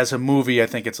 But as a movie, I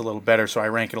think it's a little better, so I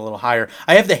rank it a little higher.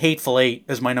 I have The Hateful Eight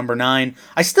as my number 9.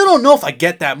 I still don't know if I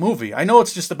get that movie. I know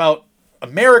it's just about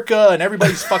America and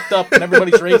everybody's fucked up and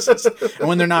everybody's racist. And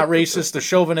when they're not racist, they're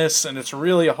chauvinists, and it's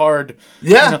really a hard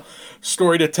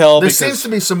story to tell. There seems to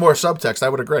be some more subtext. I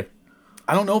would agree.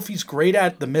 I don't know if he's great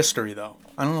at the mystery, though.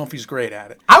 I don't know if he's great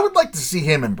at it. I would like to see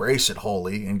him embrace it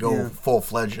wholly and go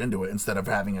full-fledged into it instead of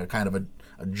having a kind of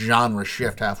genre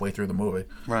shift halfway through the movie.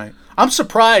 Right. I'm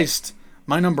surprised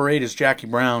my number 8 is Jackie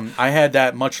Brown. I had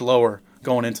that much lower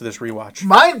going into this rewatch.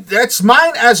 That's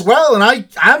mine as well, and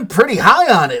I'm pretty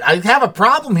high on it. I have a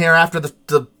problem here after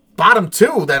the bottom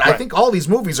 2 that I think all these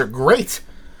movies are great.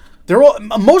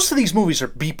 Most of these movies are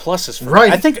B pluses for me.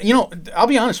 I think, I'll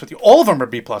be honest with you, all of them are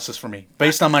B pluses for me,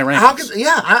 based on my rankings.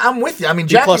 I'm with you. I mean,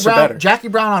 Jackie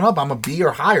Brown on up, I'm a B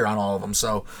or higher on all of them.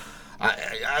 So,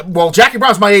 Jackie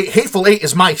Brown's my 8. Hateful Eight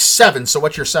is my 7. So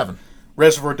what's your 7?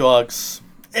 Reservoir Dogs.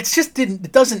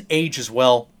 It doesn't age as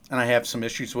well, and I have some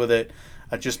issues with it,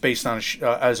 just based on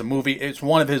as a movie.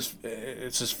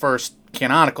 It's his first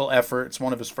canonical effort. It's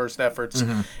one of his first efforts.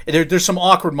 Mm-hmm. There's some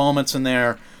awkward moments in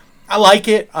there. I like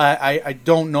it. I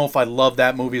don't know if I love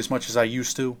that movie as much as I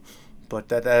used to, but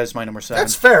that is my number 7.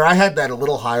 That's fair. I had that a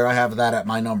little higher. I have that at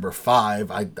my number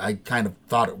 5. I kind of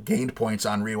thought it gained points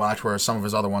on rewatch, whereas some of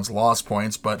his other ones lost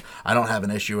points, but I don't have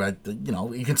an issue.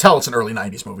 You can tell it's an early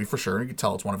 90s movie for sure. You can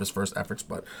tell it's one of his first efforts,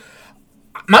 but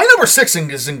my number 6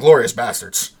 is Inglourious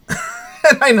Basterds.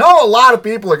 And I know a lot of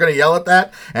people are going to yell at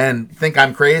that and think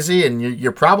I'm crazy, and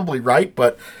you're probably right,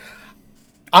 but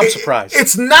I'm surprised.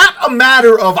 It's not a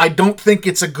matter of I don't think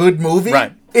it's a good movie.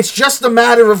 Right. It's just a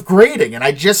matter of grading, and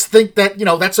I just think that,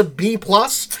 that's a B+,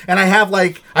 and I have,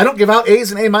 I don't give out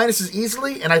A's and A-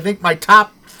 easily, and I think my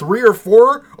top 3 or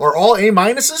 4 are all A-, and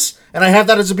I have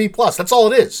that as a B+. That's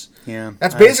all it is. Yeah.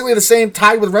 That's basically the same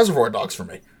tied with Reservoir Dogs for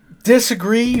me.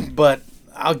 Disagree, but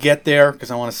I'll get there because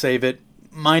I want to save it.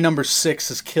 My number 6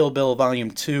 is Kill Bill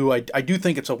Volume 2. I do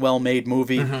think it's a well-made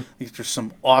movie. Mm-hmm. I think there's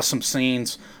some awesome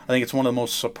scenes. I think it's one of the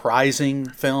most surprising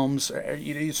films.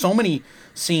 So many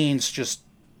scenes just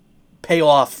pay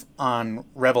off on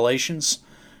revelations.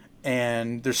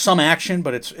 And there's some action,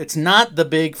 but it's not the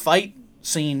big fight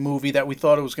scene movie that we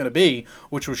thought it was going to be,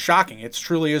 which was shocking. It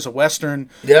truly is a Western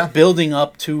building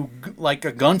up to like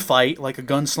a gunfight, like a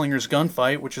gunslinger's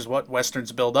gunfight, which is what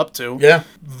Westerns build up to. Yeah.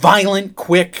 Violent,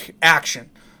 quick action.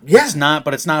 Yeah. It's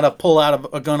not a pull out of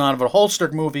a gun out of a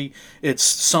holster movie. It's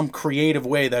some creative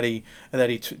way that he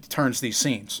turns these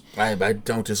scenes. I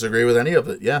don't disagree with any of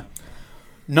it. Yeah.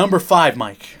 Number 5,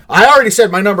 Mike. I already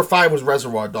said my number 5 was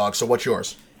Reservoir Dogs, so what's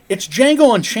yours? It's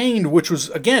Django Unchained, which was,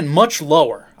 again, much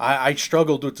lower. I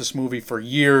struggled with this movie for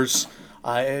years.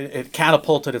 It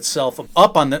catapulted itself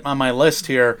up on my list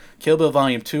here. Kill Bill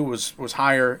Volume 2 was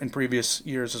higher in previous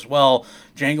years as well.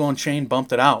 Django Unchained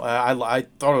bumped it out. I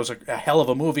thought it was a hell of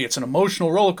a movie. It's an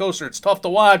emotional roller coaster. It's tough to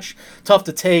watch, tough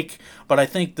to take, but I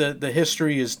think the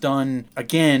history is done,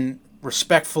 again,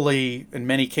 respectfully in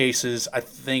many cases. I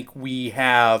think we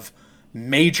have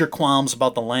major qualms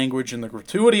about the language and the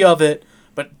gratuity of it,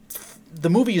 but the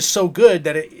movie is so good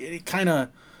that it kind of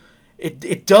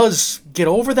it does get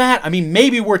over that. I mean,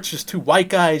 maybe we're just two white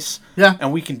guys,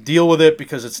 and we can deal with it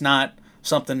because it's not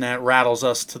something that rattles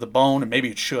us to the bone, and maybe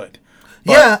it should.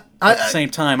 But at the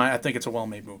same time, I think it's a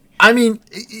well-made movie. I mean,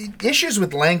 issues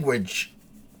with language,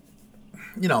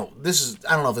 I don't know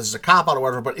if this is a cop-out or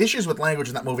whatever, but issues with language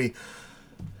in that movie,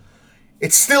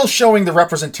 it's still showing the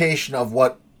representation of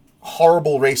what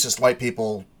horrible racist white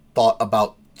people thought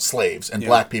about slaves and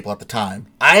black people at the time.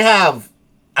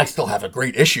 I still have a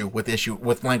great issue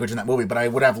with language in that movie, but I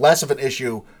would have less of an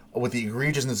issue with the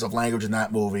egregiousness of language in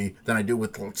that movie than I do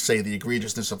with, let's say, the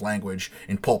egregiousness of language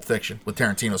in Pulp Fiction with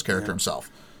Tarantino's character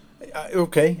himself.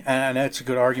 Okay, and that's a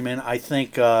good argument. I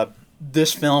think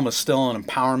this film is still an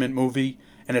empowerment movie,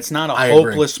 and it's not a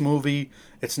hopeless movie.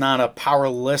 It's not a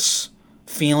powerless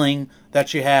feeling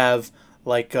that you have,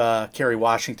 like Kerry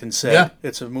Washington said. Yeah.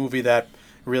 It's a movie that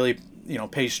really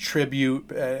pays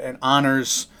tribute and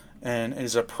honors and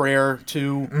is a prayer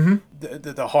to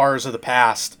the horrors of the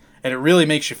past, and it really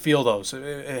makes you feel those.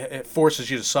 It forces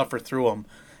you to suffer through them,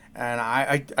 and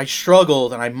I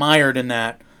struggled and I mired in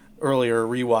that earlier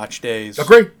rewatch days.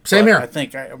 Agreed. Same here. I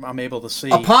think I'm able to see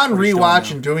upon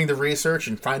rewatch and doing the research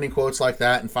and finding quotes like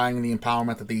that and finding the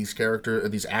empowerment that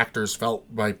these actors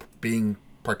felt by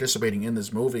participating in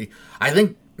this movie. I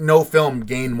think no film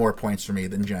gained more points for me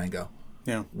than Django.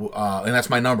 Yeah, and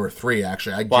that's my number 3,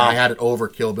 actually. I had it over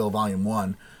Kill Bill Volume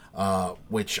 1,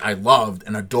 which I loved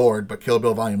and adored, but Kill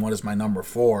Bill Volume 1 is my number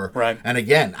 4. Right. And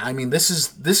again, I mean, this is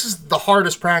the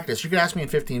hardest practice. You could ask me in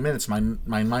 15 minutes, my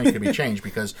mind could be changed,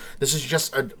 because this is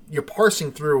just, you're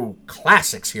parsing through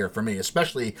classics here for me,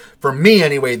 especially, for me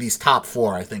anyway, these top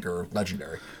 4 I think are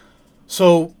legendary.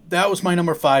 So that was my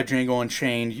number 5, Django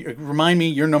Unchained. Remind me,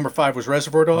 your number 5 was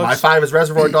Reservoir Dogs? My 5 is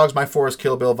Reservoir Dogs, my 4 is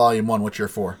Kill Bill Volume 1. What's your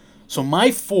 4? So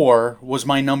my 4 was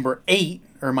my number 8,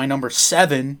 or my number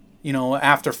 7,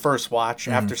 after first watch.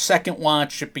 After second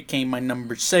watch, it became my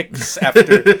number 6.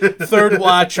 After third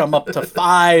watch, I'm up to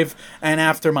 5. And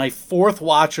after my fourth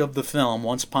watch of the film,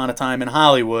 Once Upon a Time in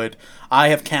Hollywood, I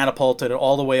have catapulted it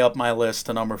all the way up my list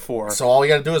to number 4. So all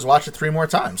you got to do is watch it 3 more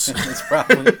times. It's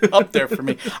probably up there for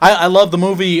me. I love the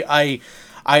movie.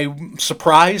 I'm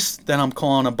surprised that I'm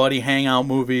calling a buddy hangout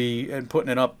movie and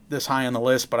putting it up this high on the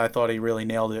list, but I thought he really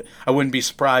nailed it. I wouldn't be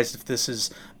surprised if this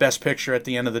is Best Picture at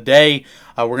the end of the day.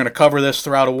 We're going to cover this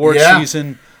throughout award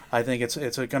season. I think it's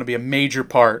going to be a major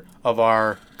part of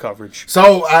our coverage.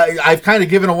 So I've kind of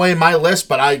given away my list,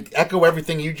 but I echo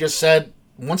everything you just said.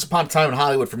 Once Upon a Time in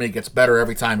Hollywood, for me, gets better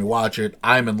every time you watch it.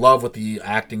 I'm in love with the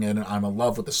acting in it. I'm in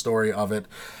love with the story of it.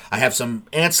 I have some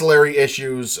ancillary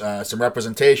issues, some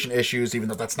representation issues, even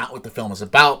though that's not what the film is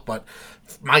about. But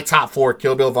my top 4,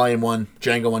 Kill Bill Volume 1,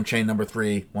 Django Unchained number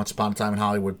 3, Once Upon a Time in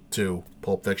Hollywood 2,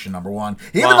 Pulp Fiction number 1.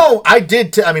 Even though I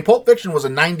did, Pulp Fiction was a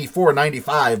 94,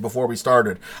 95 before we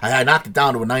started. I knocked it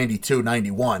down to a 92,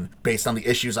 91 based on the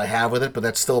issues I have with it, but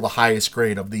that's still the highest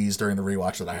grade of these during the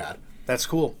rewatch that I had. That's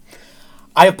cool.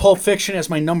 I have Pulp Fiction as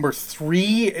my number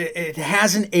 3. It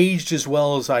hasn't aged as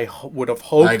well as I would have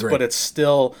hoped, but it's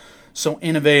still so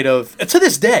innovative. To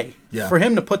this day, for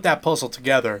him to put that puzzle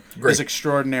together is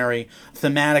extraordinary.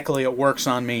 Thematically, it works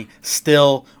on me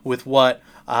still with what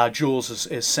Jules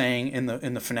is saying in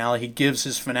the finale. He gives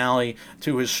his finale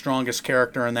to his strongest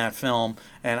character in that film,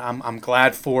 and I'm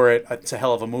glad for it. It's a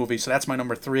hell of a movie. So that's my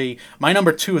number 3. My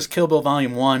number 2 is Kill Bill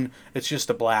Volume 1. It's just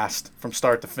a blast from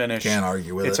start to finish. Can't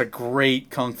argue with it. It's a great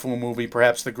kung fu movie,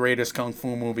 perhaps the greatest kung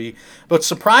fu movie. But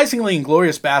surprisingly,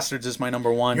 Inglourious Basterds is my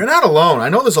number 1. You're not alone. I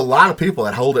know there's a lot of people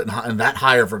that hold it in that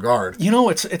high of regard.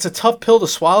 It's a tough pill to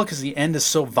swallow because the end is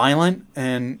so violent,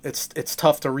 and it's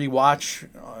tough to rewatch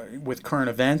with current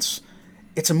events.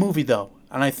 It's a movie, though,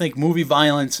 and I think movie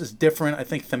violence is different. I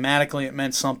think thematically it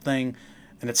meant something,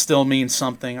 and it still means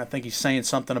something. I think he's saying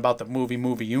something about the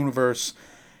movie universe.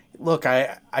 Look,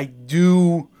 I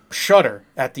do shudder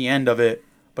at the end of it,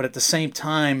 but at the same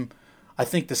time, I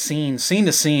think the scene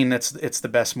to scene, it's the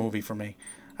best movie for me.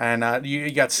 And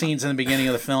you got scenes in the beginning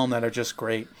of the film that are just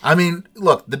great. I mean,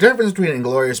 look, the difference between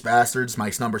Inglourious Basterds,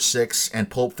 my number 6,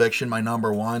 and Pulp Fiction, my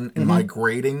number 1, in my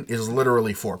grading is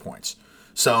literally 4 points.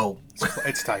 So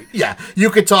it's tight. Yeah, you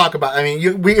could talk about. I mean,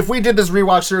 if we did this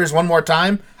rewatch series one more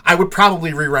time, I would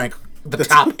probably re-rank the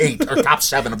top 8 or top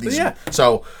 7 of these. Yeah.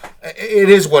 So it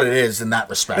is what it is in that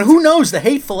respect. And who knows? The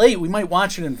Hateful Eight, we might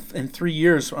watch it in 3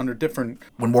 years under different...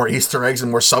 When more Easter eggs and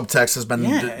more subtext has been...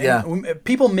 Yeah.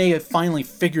 People may finally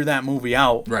figure that movie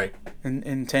out. Right.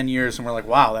 In 10 years, and we're like,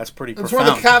 wow, that's pretty profound. That's one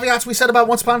of the caveats we said about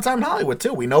Once Upon a Time in Hollywood,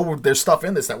 too. We know there's stuff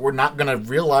in this that we're not going to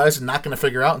realize and not going to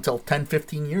figure out until 10,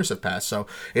 15 years have passed. So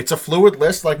it's a fluid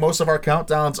list like most of our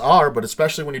countdowns are, but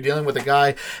especially when you're dealing with a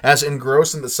guy as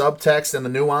engrossed in the subtext and the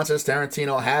nuances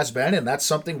Tarantino has been, and that's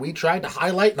something we tried to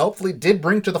highlight and hopefully did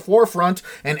bring to the forefront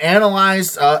and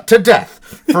analyze to death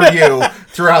for you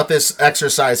throughout this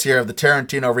exercise here of the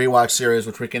Tarantino Rewatch series,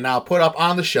 which we can now put up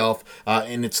on the shelf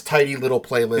in its tidy little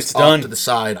playlist. It's done. To the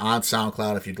side on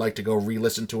SoundCloud. If you'd like to go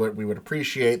re-listen to it, we would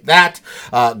appreciate that.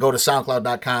 Go to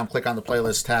SoundCloud.com, click on the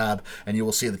playlist tab, and you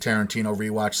will see the Tarantino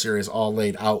Rewatch series all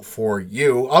laid out for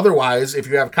you. Otherwise, if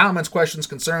you have comments, questions,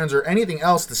 concerns, or anything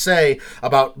else to say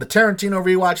about the Tarantino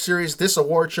Rewatch series, this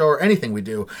award show, or anything we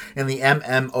do in the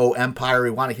MMO Empire, we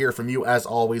want to hear from you as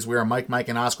always. We are Mike,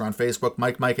 and Oscar on Facebook,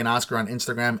 Mike, and Oscar on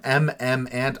Instagram, MM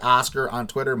and Oscar on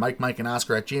Twitter, Mike, and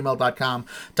Oscar at gmail.com,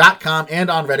 and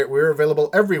on Reddit. We're available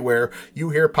everywhere you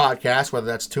hear podcasts, whether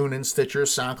that's TuneIn, Stitcher,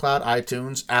 SoundCloud,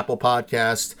 iTunes, Apple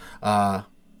Podcast, I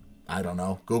don't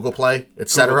know, Google Play,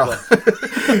 etc.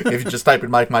 If you just type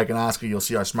in Mike, and Oscar, you'll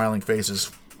see our smiling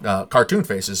faces, cartoon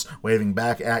faces waving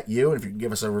back at you. And if you can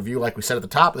give us a review, like we said at the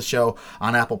top of the show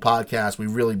on Apple Podcasts, we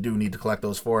really do need to collect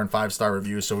those 4 and 5 star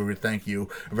reviews. So we would thank you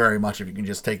very much if you can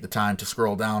just take the time to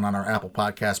scroll down on our Apple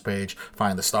Podcast page,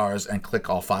 find the stars, and click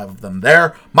all 5 of them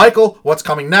there. Michael, what's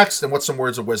coming next, and what's some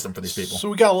words of wisdom for these people? So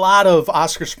we got a lot of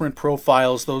Oscar Sprint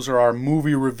profiles. Those are our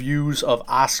movie reviews of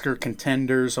Oscar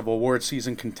contenders, of award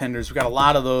season contenders. We got a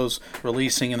lot of those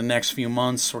releasing in the next few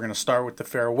months. We're going to start with The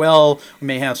Farewell. We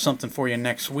may have something for you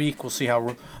next week. We'll see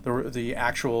how the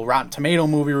actual Rotten Tomato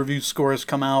movie review scores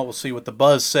come out. We'll see what the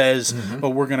buzz says.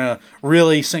 But we're going to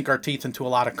really sink our teeth into a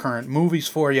lot of current movies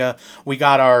for you. We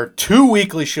got our 2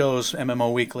 weekly shows,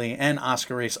 MMO Weekly and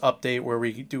Oscar Race Update, where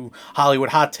we do Hollywood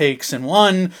Hot Takes in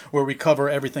one, where we cover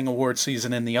everything award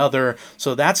season in the other.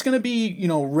 So that's going to be,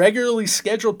 regularly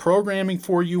scheduled programming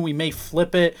for you. We may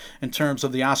flip it in terms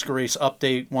of the Oscar Race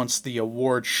Update once the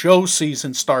award show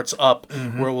season starts up,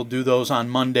 where we'll do those on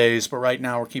Mondays. But right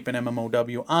now we're keeping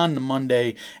MMOW on the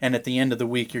Monday, and at the end of the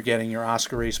week, you're getting your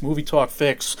Oscar Race Movie Talk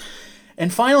fix.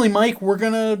 And finally, Mike, we're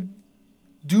going to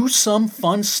do some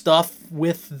fun stuff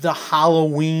with the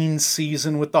Halloween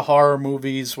season with the horror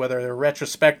movies, whether they're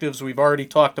retrospectives. We've already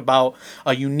talked about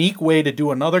a unique way to do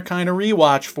another kind of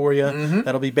rewatch for you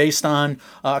that'll be based on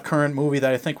a current movie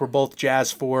that I think we're both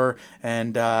jazzed for.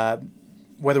 And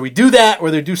whether we do that or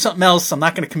they do something else, I'm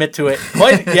not going to commit to it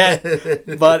quite yet.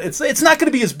 But it's not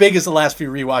going to be as big as the last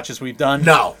few rewatches we've done.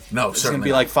 No, it's certainly going to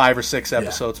be like 5 or 6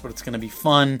 episodes, but it's going to be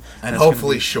fun. And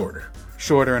hopefully shorter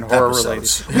and horror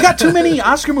related. We got too many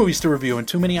Oscar movies to review and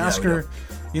too many Oscar,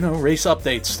 race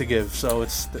updates to give. So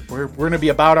we're going to be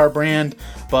about our brand,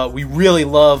 but we really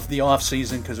love the off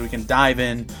season because we can dive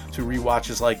in to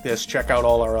rewatches like this. Check out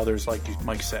all our others, like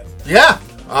Mike said. Yeah,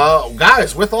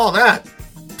 guys. With all that,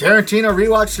 Tarantino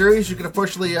rewatch series, you can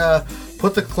officially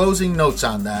put the closing notes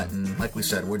on that. And like we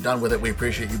said, we're done with it. We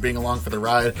appreciate you being along for the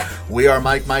ride. We are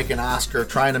Mike, and Oscar,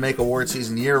 trying to make award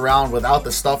season year-round without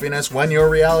the stuffiness. When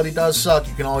your reality does suck,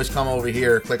 you can always come over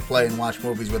here, click play, and watch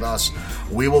movies with us.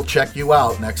 We will check you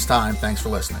out next time. Thanks for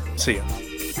listening. See ya.